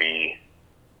in maybe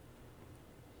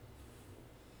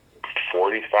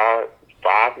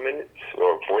 5 minutes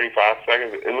or 45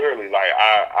 seconds. It literally, like,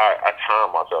 I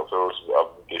timed myself. So it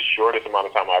was the shortest amount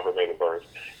of time I ever made a verse.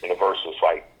 And the verse was,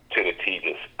 like, to the T,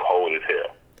 just cold as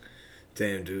hell.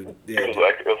 Damn, dude. Yeah, it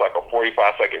was like a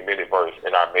 45-second minute verse,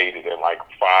 and I made it in, like,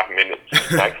 5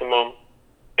 minutes maximum.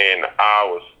 And I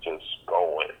was just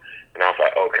going. And I was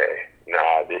like, okay,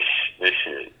 nah, this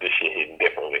shit hitting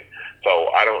differently.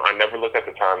 So I never look at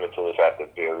the time until it's at the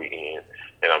very end.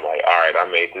 And I'm like, all right, I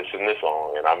made this in this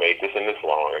long, and I made this in this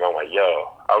long, and I'm like,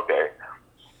 yo, okay.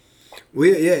 Well,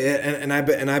 yeah, and I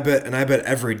bet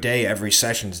every day, every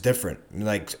session's different.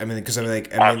 Like, I mean, because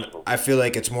I feel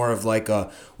like it's more of like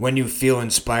when you feel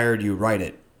inspired, you write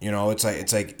it. You know, it's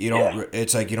like you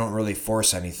don't really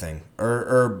force anything.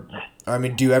 Or I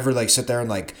mean, do you ever like sit there and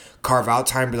like carve out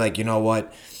time, be like, you know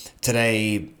what,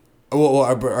 today. Well,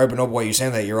 I know what you're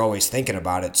saying, that you're always thinking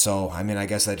about it. So, I mean, I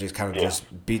guess that just kind of just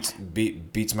beats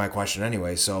my question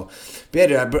anyway. So, but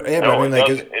no, I mean, like,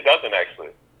 it doesn't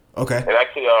actually. Okay. And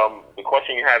actually, the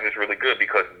question you have is really good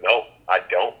because no, I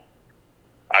don't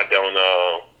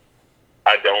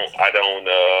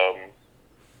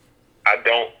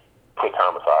put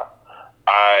time aside.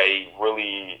 I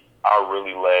really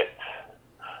let.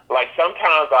 Like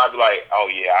sometimes I'd be like, oh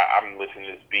yeah, I'm listening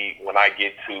to this beat. When I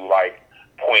get to like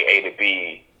point A to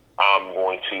B, I'm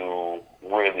going to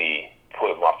really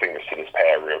put my fingers to this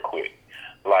pad real quick.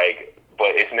 Like,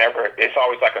 but it's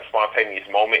always like a spontaneous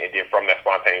moment, and then from that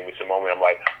spontaneous moment, I'm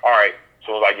like, all right, as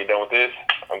soon as I get done with this,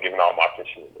 I'm giving all my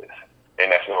attention to this.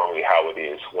 And that's normally how it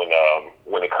is when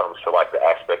it comes to like the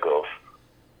aspect of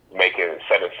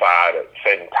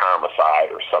setting time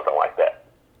aside or something like that.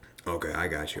 Okay, I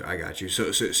got you.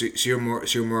 So you're more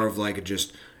of like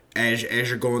just as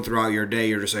you're going throughout your day,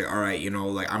 you're just like, all right, you know,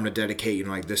 like I'm gonna dedicate, you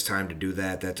know, like this time to do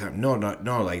that time. No,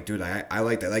 like, dude, I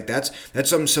like that. Like that's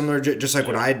something similar, just like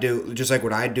what I do,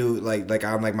 like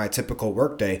on like my typical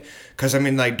work day. Because I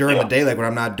mean, like during the day, like when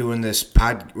I'm not doing this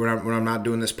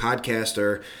podcast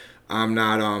or I'm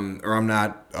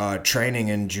not training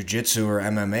in jiu-jitsu or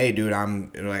MMA, dude.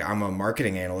 I'm a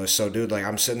marketing analyst. So, dude, like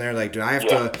I'm sitting there like, dude, I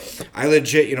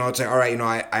legit, you know, it's like, all right, you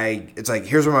know, it's like,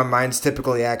 here's where my mind's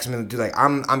typically acts. I mean, dude, like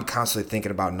I'm constantly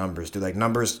thinking about numbers, dude. Like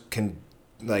numbers can,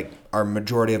 like, our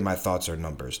majority of my thoughts are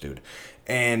numbers, dude.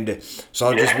 And so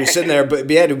I'll just be sitting there, but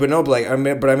yeah, dude, like, I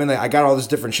mean, like, I got all this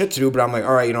different shit to do, but I'm like,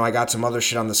 all right, you know, I got some other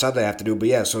shit on the side that I have to do, but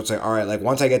yeah, so it's like, all right, like,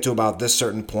 once I get to about this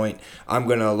certain point, I'm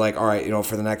gonna, like, all right, you know,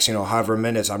 for the next, you know, however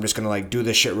minutes, I'm just gonna, like, do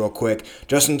this shit real quick,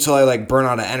 just until I, like, burn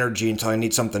out of energy, until I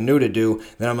need something new to do,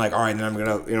 then I'm like, all right, then I'm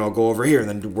gonna, you know, go over here and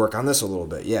then work on this a little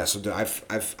bit. Yeah, so I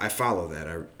follow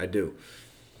that, I do.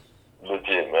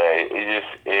 Legit, man.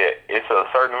 It's a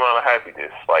certain amount of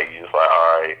happiness. Like, you're just like,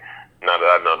 all right, now that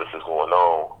I know this is going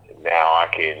on, now I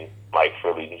can, like,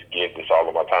 really just give this all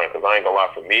of my time. Because I ain't gonna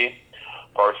lie, for me,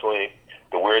 personally,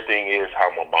 the weird thing is how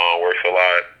my mom works a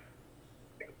lot.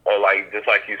 Or, like, just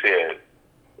like you said,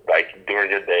 like,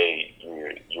 during your day,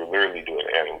 you're literally doing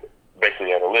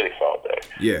basically analytics all day.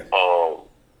 Yeah.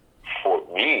 For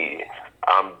me,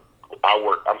 I'm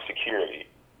security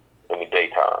in the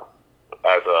daytime.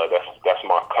 That's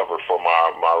my cover for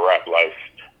my rap life,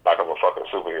 like I'm a fucking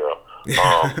superhero.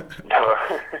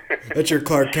 That's your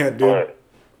Clark Kent, dude.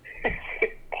 But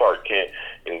Clark Kent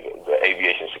is the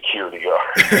aviation security guard.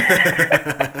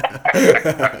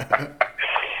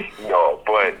 No,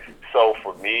 but so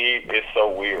for me, it's so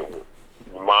weird.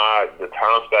 The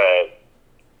times that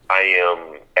I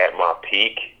am at my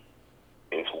peak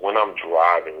is when I'm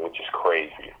driving, which is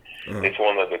crazy. Mm-hmm. It's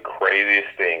one of the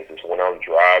craziest things. Is when I'm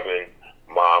driving,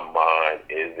 my mind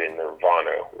is in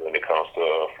nirvana when it comes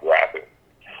to rapping.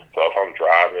 So if I'm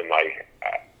driving, like,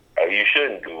 you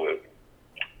shouldn't do it.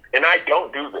 And I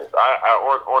don't do this.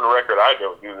 On the record, I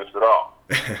don't do this at all.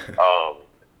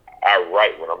 I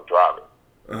write when I'm driving.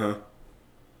 Uh-huh.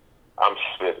 I'm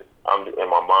spitting. I'm in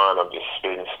my mind. I'm just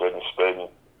spitting,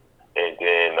 and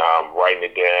then I'm writing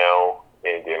it down,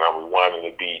 and then I'm rewinding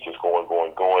the beat, just going,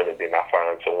 and then I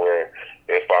find somewhere.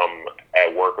 If I'm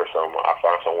at work or something, I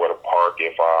find somewhere to park.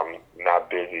 If I'm not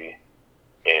busy,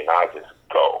 and I just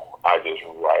go. I just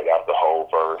write out the whole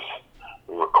verse,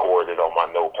 record it on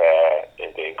my notepad,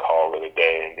 and then call it a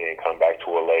day, and then come back to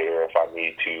it later if I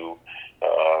need to,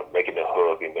 making the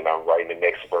hook, and then I'm writing the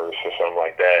next verse or something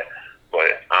like that.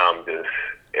 But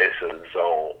it's a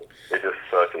zone. It's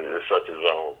such a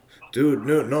zone. Dude,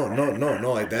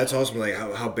 no. Like that's awesome. Like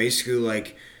how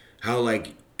basically how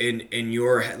in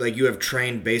your like you have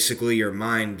trained basically your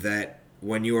mind that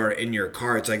when you are in your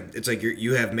car, it's like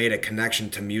you have made a connection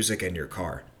to music in your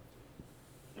car.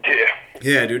 Yeah.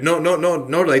 Yeah, dude. No.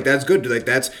 Like that's good. Dude. Like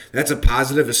that's a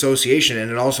positive association,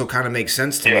 and it also kind of makes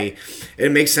sense to me.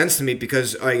 It makes sense to me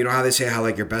because you know how they say how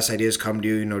like your best ideas come to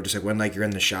you, you know, just like when like you're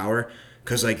in the shower,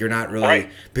 because like you're not really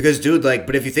because dude, like,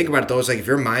 but if you think about it though, it's like if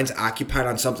your mind's occupied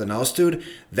on something else, dude,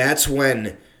 that's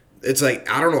when it's like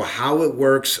I don't know how it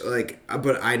works, like,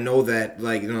 but I know that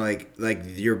like you know like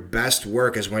your best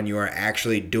work is when you are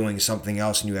actually doing something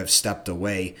else and you have stepped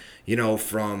away, you know,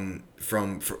 from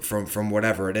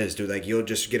whatever it is, dude. Like you'll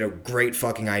just get a great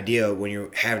fucking idea when you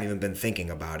haven't even been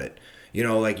thinking about it. You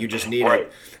know, like you just need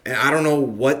it. And I don't know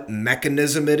what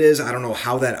mechanism it is. I don't know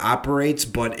how that operates,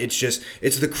 but it's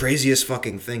the craziest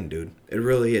fucking thing, dude. It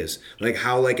really is. Like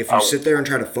how like if you sit there and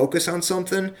try to focus on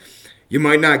something, you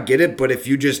might not get it, but if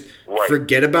you just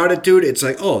forget about it, dude, it's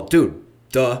like, oh, dude,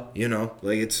 duh, you know,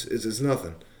 like it's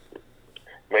nothing.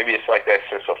 Maybe it's like that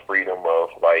sense of freedom of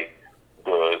like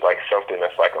something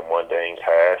that's like a mundane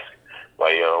task.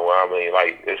 Like, you know what I mean?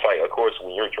 Like, it's like, of course,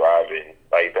 when you're driving,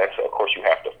 like, that's, of course, you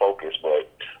have to focus, but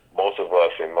most of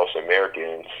us and most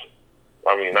Americans,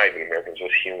 I mean, not even Americans,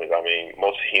 just humans, I mean,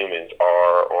 most humans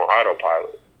are on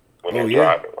autopilot when they're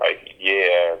driving. Like,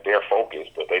 yeah, they're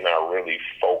focused, but they're not really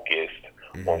focused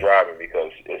on driving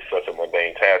because it's such a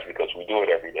mundane task because we do it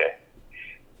every day.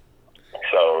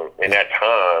 So, in that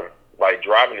time, like,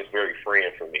 driving is very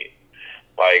freeing for me.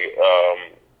 Like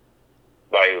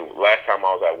last time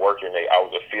I was at work and I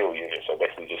was a field unit, so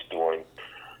basically just doing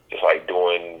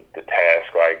the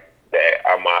task like that.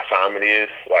 My assignment is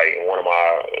like, and one of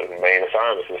my main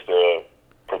assignments is to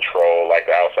patrol like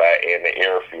the outside and the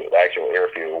airfield, the actual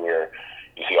airfield where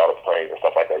you see all the planes and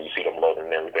stuff like that. You see them loading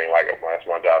and everything. Like that's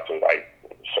my job to like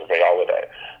survey all of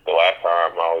that. The last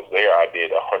time I was there, I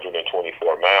did 124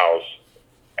 miles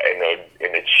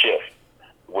in a shift,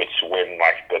 which when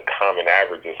like the common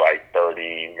average is like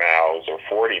 30 miles or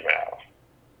 40 miles.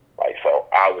 Like, so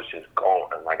I was just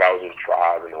going, like I was just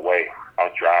driving away. I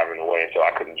was driving away until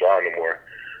I couldn't drive no more.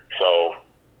 So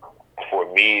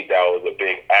for me, that was a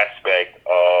big aspect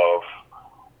of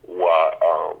why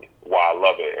I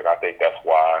love it. And I think that's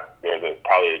why there's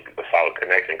probably a solid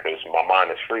connection because my mind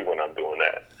is free when I'm doing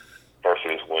that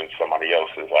versus when somebody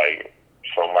else's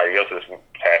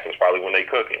task is probably when they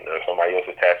cooking, or somebody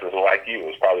else's task is like you.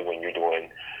 It's probably when you're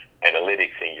doing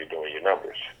analytics and you're doing your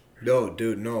numbers. No,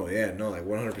 dude, no, yeah, no, like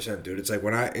 100%, dude. It's like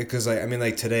because like I mean,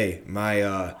 like today,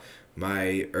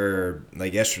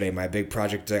 like yesterday, my big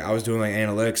project, like, I was doing like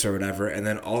analytics or whatever, and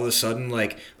then all of a sudden,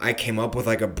 like I came up with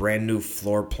like a brand new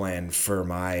floor plan for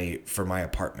my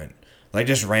apartment. Like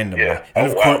just randomly, and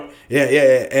of course,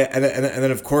 and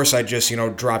then of course I just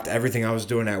dropped everything I was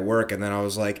doing at work, and then I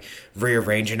was like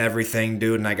rearranging everything,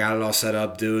 dude, and I got it all set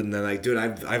up, dude, and then like, dude,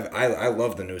 I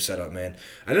love the new setup, man.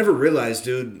 I never realized,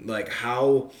 dude, like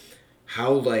how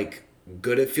like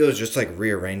good it feels just like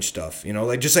rearrange stuff,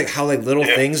 like just like how like little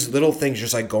things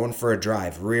just like going for a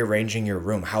drive, rearranging your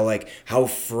room, how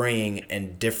freeing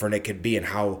and different it could be, and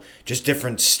how just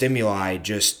different stimuli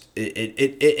just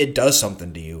it does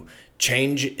something to you.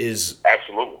 Change is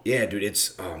absolutely, yeah, dude.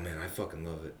 It's oh man, I fucking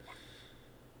love it.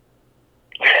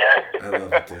 I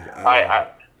love it, dude. I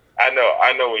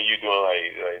know when you're doing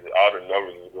like all the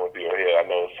numbers is going through your head. I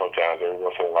know sometimes every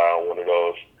once in a while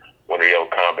one of your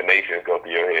combinations go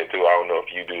through your head too. I don't know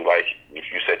if you do if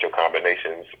you set your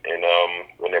combinations and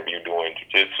whenever you're doing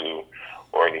jiu-jitsu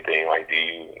or anything, like do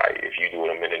you if you do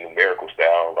them in a numerical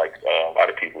style like a lot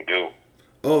of people do.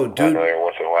 Oh, dude. I know every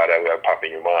once in a while that will pop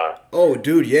in your mind. Oh,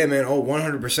 dude, yeah, man. Oh,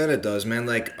 100% it does, man.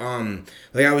 Like I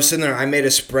was sitting there, I made a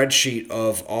spreadsheet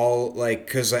of all, like,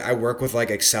 because I work with,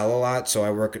 like, Excel a lot, so I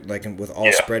work, like, with all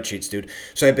spreadsheets, dude.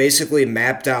 So I basically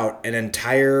mapped out an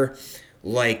entire,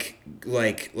 I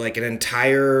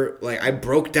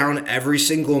broke down every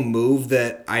single move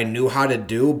that I knew how to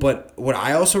do. But what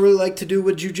I also really like to do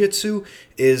with jiu-jitsu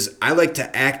is I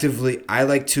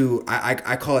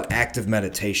call it active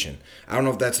meditation. I don't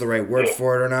know if that's the right word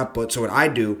for it or not, but so what I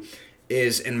do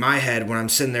is in my head when I'm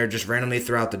sitting there just randomly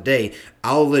throughout the day,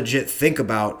 I'll legit think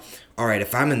about, all right,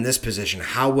 if I'm in this position,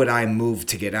 how would I move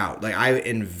to get out? Like, I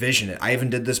envision it. I even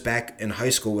did this back in high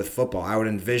school with football. I would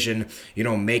envision,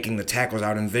 making the tackles. I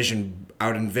would envision,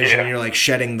 like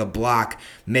shedding the block,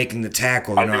 making the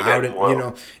tackle.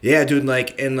 Yeah, dude.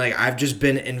 I've just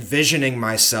been envisioning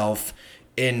myself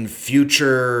in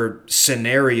future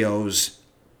scenarios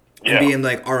and being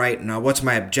like, all right, now what's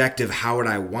my objective? How would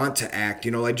I want to act?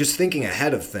 Just thinking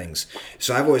ahead of things.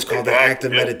 So I've always called that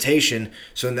active meditation.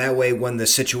 So in that way, when the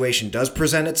situation does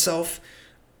present itself,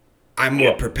 I'm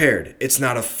more prepared. It's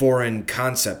not a foreign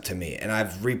concept to me. And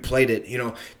I've replayed it,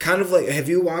 kind of like, have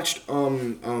you watched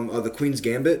The Queen's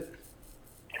Gambit?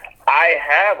 I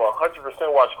have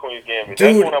 100% watched Queen's Gambit.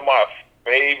 Dude. That's one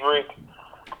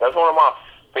of my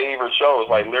favorite shows.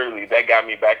 Like, literally, that got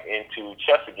me back into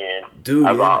chess again. Dude,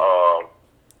 as I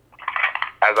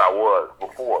was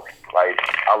before. Like,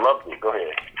 I loved it. Go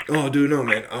ahead. Oh, dude, no,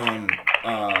 man.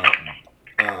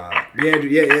 Yeah,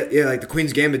 dude, yeah. Like, The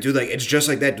Queen's Gambit, dude, like, it's just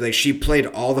like that. Like, she played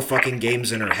all the fucking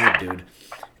games in her head, dude.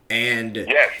 And...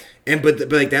 Yes.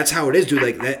 But like, that's how it is, dude.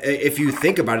 Like, that, if you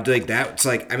think about it, dude, like, that's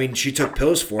like, I mean, she took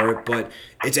pills for it, but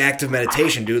it's active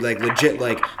meditation, dude. Like, legit,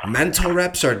 like, mental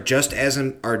reps are just as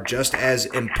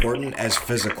important as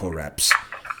physical reps.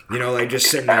 Like, just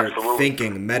sitting there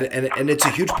thinking, and it's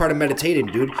a huge part of meditating,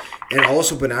 dude. And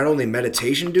also, but not only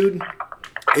meditation, dude,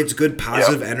 it's good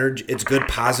positive energy. It's good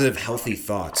positive healthy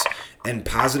thoughts, and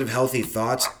positive healthy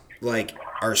thoughts like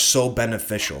are so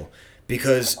beneficial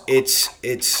because it's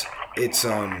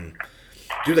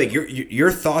dude, like,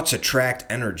 your thoughts attract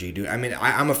energy, dude. I mean,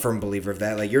 I'm a firm believer of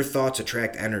that. Like, your thoughts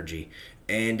attract energy,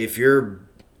 and if you're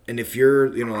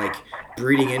like,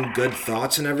 breathing in good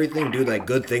thoughts and everything, dude, like,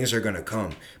 good things are gonna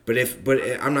come. But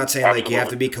I'm not saying like you have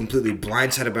to be completely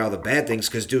blindsided by all the bad things,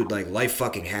 because, dude, like, life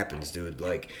fucking happens, dude.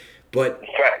 Like, but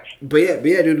yeah,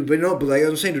 dude. But like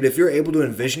I'm saying, dude, if you're able to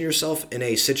envision yourself in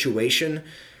a situation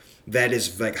that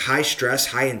is like high stress,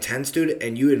 high intense, dude,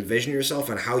 and you envision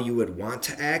yourself on how you would want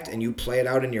to act, and you play it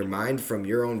out in your mind from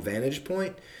your own vantage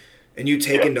point, and you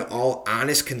take into all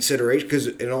honest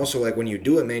consideration, and also, like, when you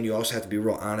do it, man, you also have to be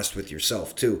real honest with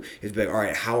yourself too. It's like, all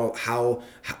right, how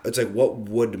it's like, what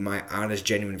would my honest,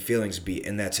 genuine feelings be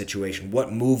in that situation?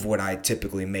 What move would I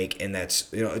typically make in that?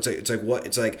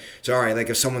 So all right, like,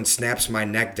 if someone snaps my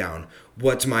neck down,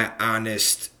 what's my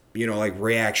honest, like,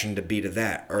 reaction to be to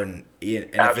that? And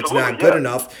if it's not good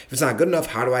enough,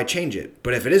 how do I change it?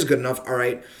 But if it is good enough, all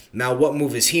right, now what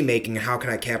move is he making, and how can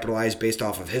I capitalize based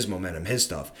off of his momentum, his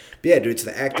stuff? But yeah, dude, it's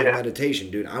the active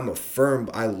meditation, dude. I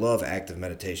love active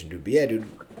meditation, dude. But yeah, dude,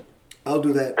 I'll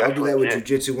do that with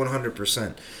jiu-jitsu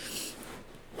 100%.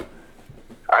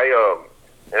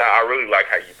 I really like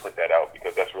how you put that out,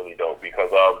 because that's really dope.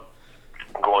 Because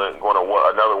going to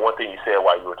one thing you said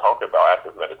while you were talking about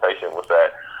active meditation was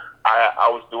that I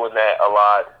was doing that a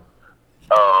lot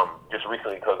just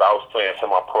recently, because I was playing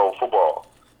semi-pro football.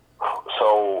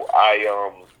 So I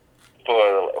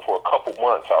for a couple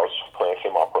months I was playing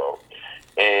semi-pro,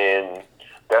 and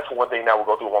that's one thing that would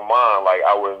go through my mind. Like,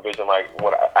 I would envision, like,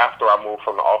 after I moved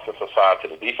from the offensive side to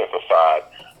the defensive side,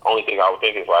 only thing I would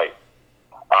think is, like,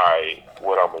 all right,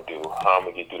 what I'm gonna do? How I'm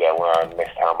gonna get through that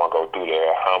next time I go through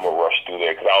there? How I'm gonna rush through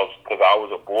there? Because I was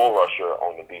a bull rusher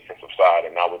on the defensive side,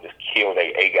 and I would just kill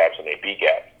their A gaps and their B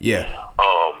gaps. Yeah.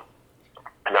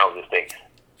 And I would just think,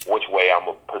 which way I'm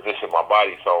gonna position my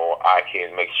body so I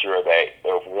can make sure that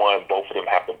if both of them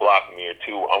have to block me, or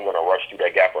two, I'm gonna rush through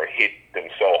that gap or hit them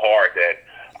so hard that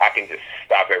I can just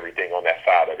stop everything on that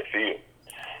side of the field.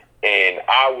 And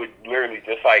I would literally,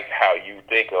 just like how you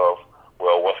think of,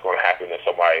 well, what's going to happen if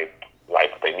somebody,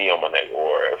 like, put their knee on my neck,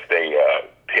 or if they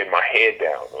pin my head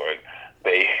down, or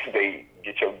they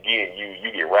get your gi and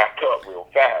you get wrapped up real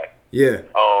fast. Yeah.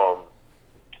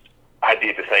 I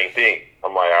did the same thing.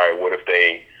 I'm like, all right, what if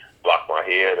they block my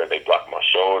head, or they block my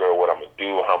shoulder? What I'm going to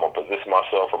do? How I'm going to position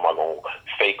myself? Am I going to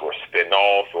fake or spin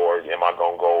off, or am I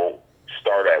going to go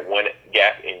start at one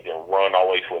gap and then run all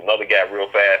the way to another gap real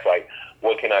fast? Like,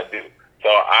 what can I do? So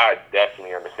I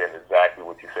definitely understand exactly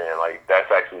what you're saying. Like,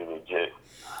 that's actually legit.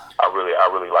 I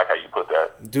really like how you put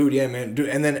that. Dude, yeah, man. Dude,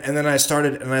 and then I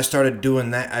started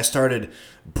doing that. I started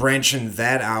branching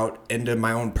that out into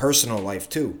my own personal life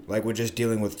too. Like, we're just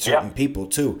dealing with certain people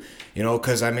too.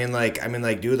 Because I mean,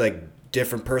 dude, like,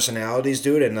 different personalities,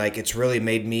 dude, and like, it's really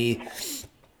made me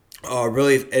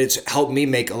it's helped me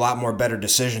make a lot more better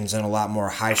decisions in a lot more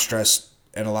high stress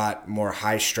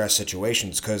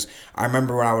situations. Because I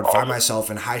remember when I would find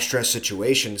myself in high stress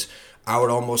situations, I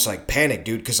would almost, like, panic,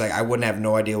 dude, because, like, I wouldn't have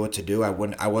no idea what to do. I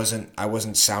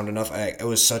wasn't sound enough. It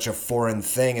was such a foreign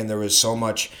thing, and there was so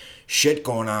much shit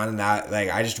going on, and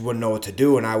I just wouldn't know what to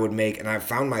do, and I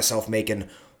found myself making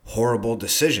horrible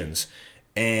decisions,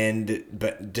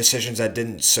 but decisions that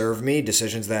didn't serve me,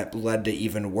 decisions that led to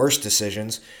even worse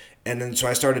decisions. And then so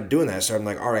I started doing that. So I'm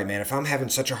like, all right, man, if I'm having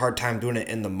such a hard time doing it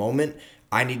in the moment,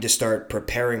 I need to start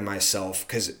preparing myself,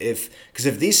 because if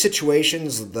these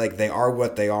situations, like, they are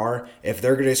what they are, if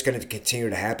they're just going to continue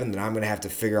to happen, then I'm going to have to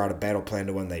figure out a battle plan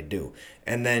to when they do,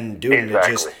 and then doing it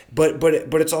just. But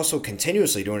it's also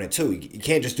continuously doing it too. You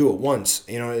can't just do it once,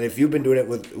 And if you've been doing it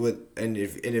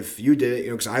if you did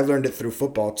it, because I learned it through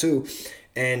football too.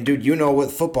 And, dude,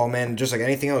 with football, man, just like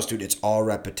anything else, dude, it's all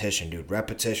repetition, dude.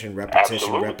 Repetition,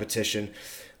 Absolutely. repetition.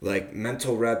 Like,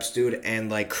 mental reps, dude, and,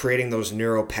 like, creating those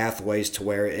neural pathways to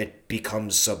where it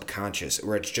becomes subconscious,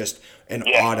 where it's just an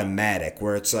automatic,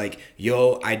 where it's like,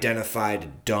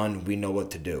 identified, done, we know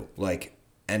what to do. Like,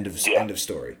 end of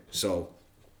story. So,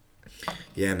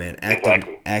 yeah, man,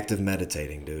 active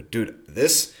meditating, dude. Dude,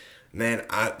 this... Man,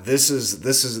 this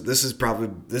is probably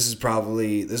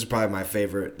my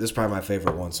favorite. This is probably my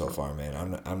favorite one so far,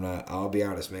 man. I'm not. I'll be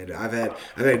honest, man. Dude, I've had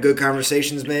good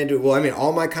conversations, man. Dude. Well, I mean,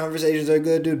 all my conversations are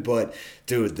good, dude. But,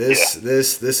 dude, this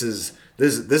is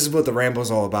what the Ramble's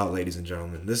all about, ladies and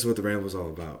gentlemen. This is what the Ramble's all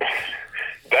about.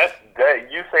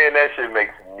 that you saying that shit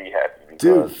makes me happy.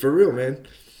 Dude, for real, man.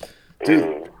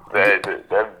 Dude.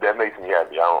 That makes me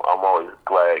happy. I'm always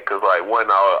glad, because, like, one,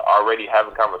 already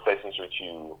having conversations with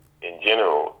you in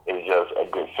general is just a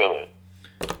good feeling,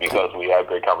 because we have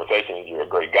great conversations. You're a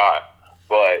great guy,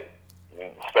 but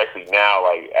especially now,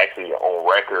 like, actually on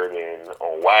record and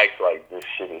on wax, like, this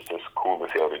shit is just cool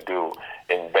as hell to do.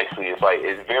 And basically,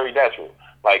 it's very natural.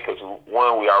 Like, because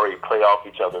one, we already play off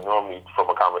each other normally from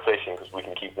a conversation, because we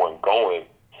can keep one going.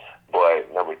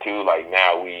 But number two, like,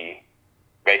 now we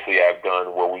basically have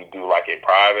done what we do, like, in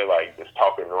private, like, just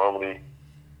talking normally.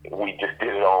 We just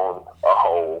did it on a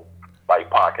whole, like,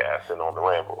 podcast and on the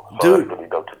Ramble. So dude, that's really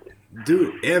dope to me.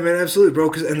 Dude, yeah, man, absolutely, bro.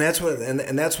 That's what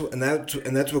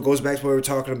goes back to what we were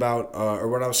talking about, or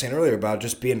what I was saying earlier about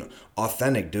just being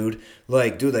authentic, dude.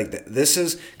 Like, this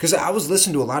is because I was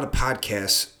listening to a lot of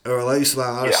podcasts, or at least a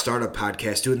lot of startup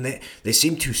podcasts, dude, and they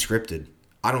seem too scripted.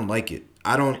 I don't like it.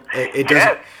 I don't. It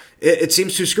doesn't. It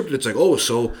seems too scripted. It's like, oh,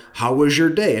 so how was your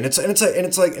day? And it's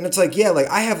like, yeah, like,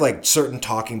 I have, like, certain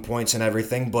talking points and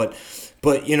everything, but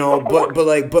that's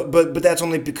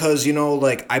only because,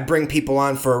 like, I bring people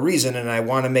on for a reason, and I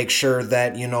want to make sure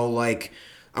that,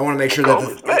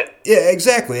 yeah,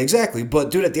 exactly.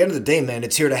 But, dude, at the end of the day, man,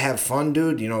 it's here to have fun,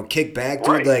 dude. Kick back, dude.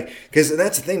 Right. Like, because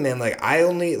that's the thing, man. Like, I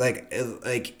only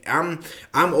I'm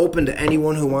open to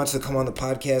anyone who wants to come on the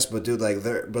podcast, but, dude,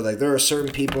 there are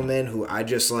certain people, man, who I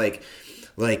just like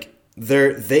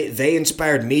they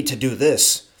inspired me to do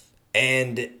this.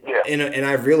 And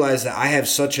I realized that I have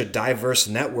such a diverse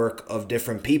network of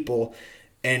different people,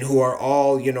 and who are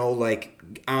all,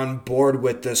 on board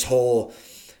with this whole,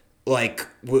 like,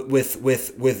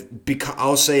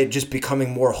 I'll say, just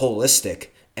becoming more holistic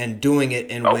and doing it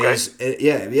in ways.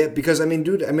 Because, I mean,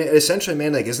 dude, essentially,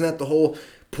 man, like, isn't that the whole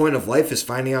point of life, is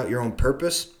finding out your own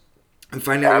purpose? And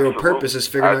finding out your own purpose is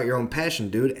figuring out your own passion,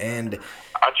 dude. And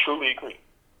I truly agree.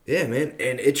 Yeah, man,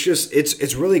 and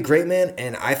it's really great, man.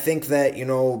 And I think that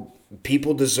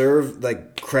people deserve,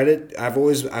 like, credit. I've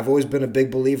always been a big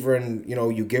believer in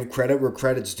you give credit where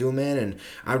credit's due, man. And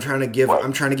I'm trying to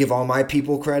give all my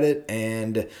people credit,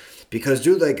 and because,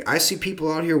 dude, like, I see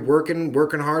people out here working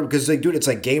hard, because, like, dude, it's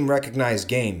like game recognized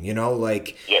game,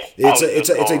 like, it's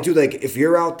like, dude, like, if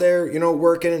you're out there,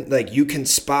 working, like, you can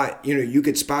spot, you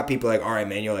could spot people, like, all right,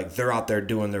 man, you're like, they're out there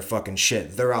doing their fucking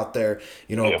shit, they're out there,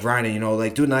 grinding,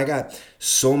 like, dude, and I got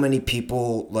so many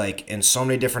people, like, in so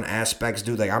many different aspects,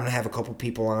 dude. Like, I'm gonna have a couple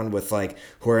people on with, like,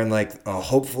 who are in, like,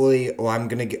 hopefully I'm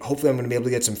gonna be able to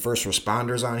get some first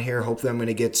responders on here. Hopefully I'm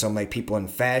gonna get some, like, people in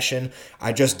fashion.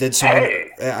 I just did someone.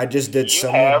 You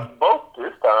have both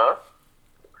this time.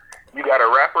 You got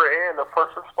a rapper and a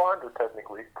first responder,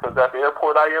 technically, because at the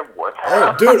airport I am one.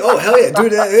 Oh, dude! Oh, hell yeah,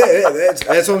 dude! That's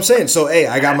what I'm saying. So, hey,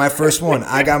 I got my first one. And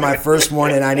I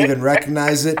didn't even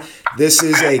recognize it. This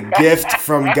is a gift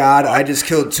from God. I just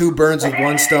killed 2 birds with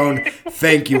 1 stone.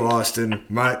 Thank you, Austin.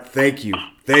 Thank you.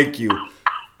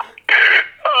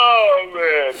 Oh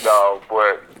man, no,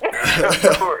 but that's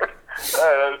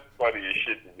funny as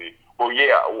shit to me. Well,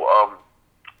 yeah.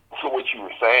 So what you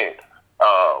were saying,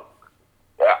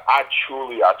 I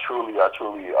truly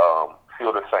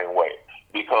feel the same way,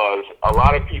 because a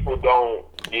lot of people don't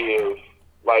show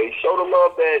the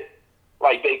love that,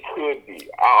 like, they could be.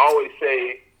 I always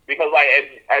say, because, like,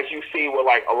 as you see with,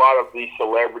 like, a lot of these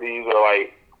celebrities, or,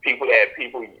 like, people that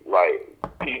people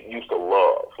used to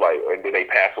love, like, and then they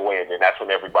pass away, and then that's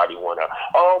when everybody wanna,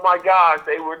 oh my gosh,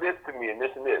 they were this to me and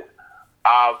this and this.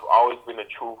 I've always been a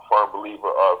true firm believer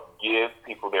of give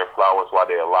people their flowers while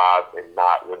they're alive and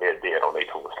not when they're dead on their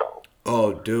tombstone.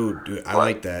 Oh, dude, I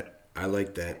like that. I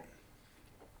like that.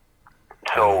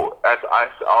 So that's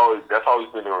always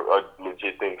been a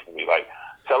legit thing for me. Like,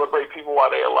 celebrate people while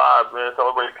they're alive, man.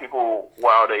 Celebrate people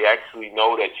while they actually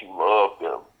know that you love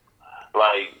them.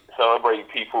 Like, celebrate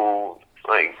people,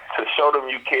 like, to show them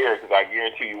you care, because I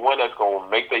guarantee you, one, that's going to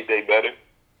make their day better.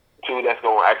 Two, that's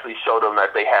going to actually show them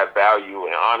that they have value.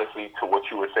 And honestly, to what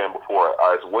you were saying before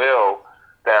as well,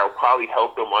 that'll probably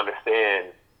help them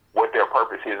understand what their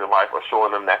purpose is in life, or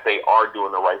showing them that they are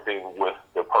doing the right thing with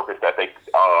the purpose that they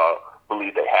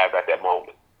believe they have at that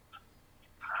moment.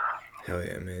 Hell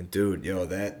yeah, man. Dude, yo,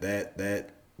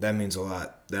 that means a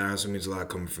lot. That honestly means a lot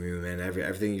coming from you, man.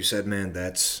 Everything you said, man,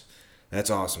 that's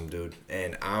awesome, dude.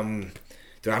 And I'm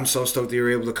so stoked that you were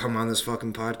able to come on this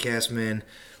fucking podcast, man.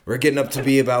 We're getting up to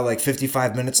be about like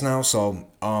 55 minutes now, so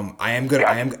I am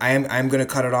gonna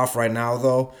cut it off right now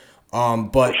though.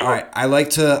 But all right, I like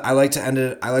to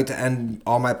end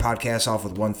all my podcasts off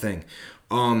with one thing.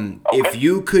 Okay. If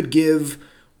you could give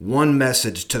one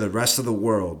message to the rest of the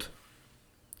world,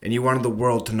 and you wanted the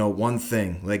world to know one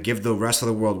thing, like give the rest of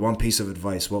the world one piece of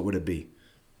advice, what would it be?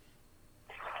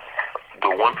 The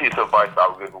one piece of advice I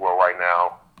would give the world right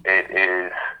now, it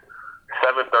is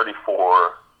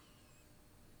 7:34.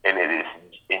 And it is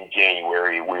in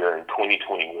January. We're in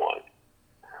 2021.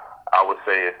 I would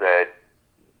say is that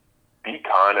be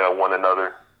kind to one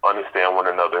another, understand one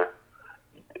another,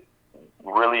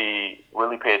 really,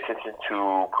 really pay attention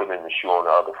to putting the shoe on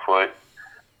the other foot,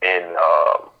 and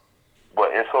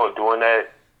but in so doing that,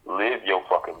 live your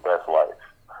fucking best life.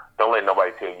 Don't let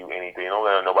nobody tell you anything. Don't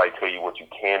let nobody tell you what you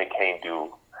can and can't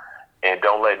do, and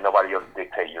don't let nobody else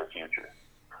dictate your future.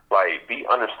 Like, be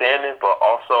understanding, but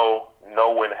also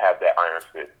know when to have that iron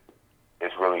fist.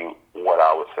 Is really what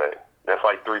I would say. That's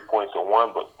like 3 points in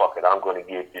one, but fuck it, I'm going to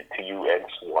give it to you and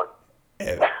one.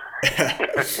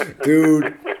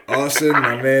 Dude, Austin,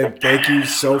 my man, thank you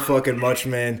so fucking much,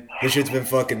 man. This shit's been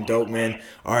fucking dope, man.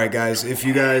 All right, guys, if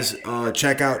you guys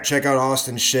check out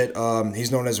Austin's shit,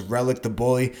 he's known as Relic the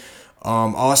Bully.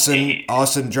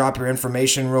 Austin, drop your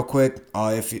information real quick.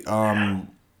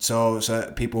 So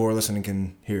people who are listening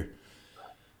can hear.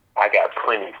 I got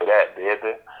plenty for that,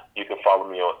 baby. You can follow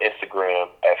me on Instagram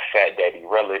at Fat Daddy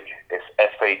Relic. It's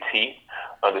FAT_DADDY_RELIC.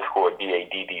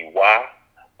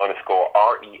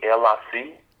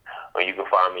 Or you can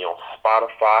find me on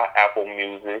Spotify, Apple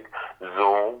Music,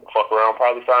 Zoom. Fuck around,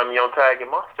 probably find me on Tag in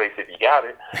MySpace if you got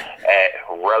it, at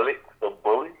Relic The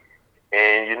Bully.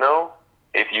 And, you know,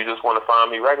 if you just want to find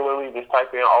me regularly, just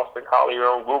type in Austin Collier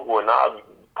on Google, and I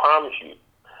promise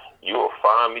you will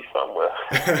find me somewhere.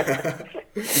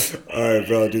 All right,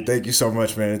 bro, dude. Thank you so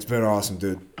much, man. It's been awesome,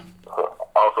 dude.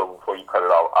 Also, before you cut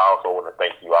it off, I also want to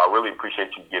thank you. I really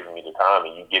appreciate you giving me the time,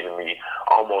 and you giving me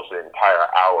almost an entire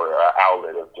hour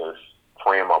outlet of just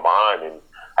freeing my mind and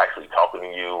actually talking to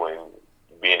you and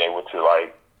being able to,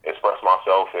 like, express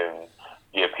myself and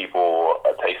give people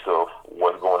a taste of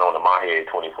what's going on in my head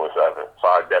 24/7. So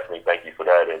I definitely thank you for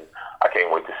that, and I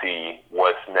can't wait to see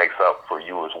what's next up for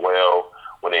you as well.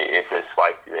 If it's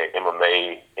like the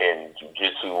MMA and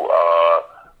jiu-jitsu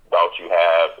bouts you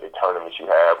have, the tournaments you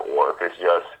have, or if it's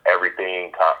just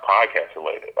everything podcast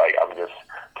related. Like, I'm just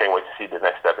can't wait to see the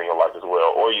next step in your life as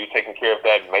well. Or you taking care of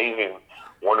that amazing,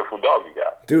 wonderful dog you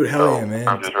got. Dude, hell yeah, man.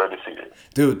 I'm just ready to see it.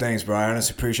 Dude, thanks, bro. I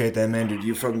honestly appreciate that, man. Dude,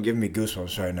 you fucking giving me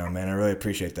goosebumps right now, man. I really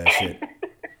appreciate that shit.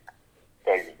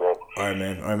 Thank you, bro. All right,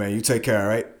 man. You take care, all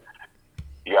right?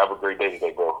 You have a great day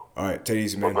today, bro. All right, take it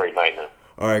easy, man. Have a great night, man.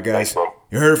 All right, guys. Thanks, bro.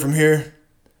 You heard it from here.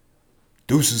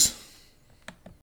 Deuces.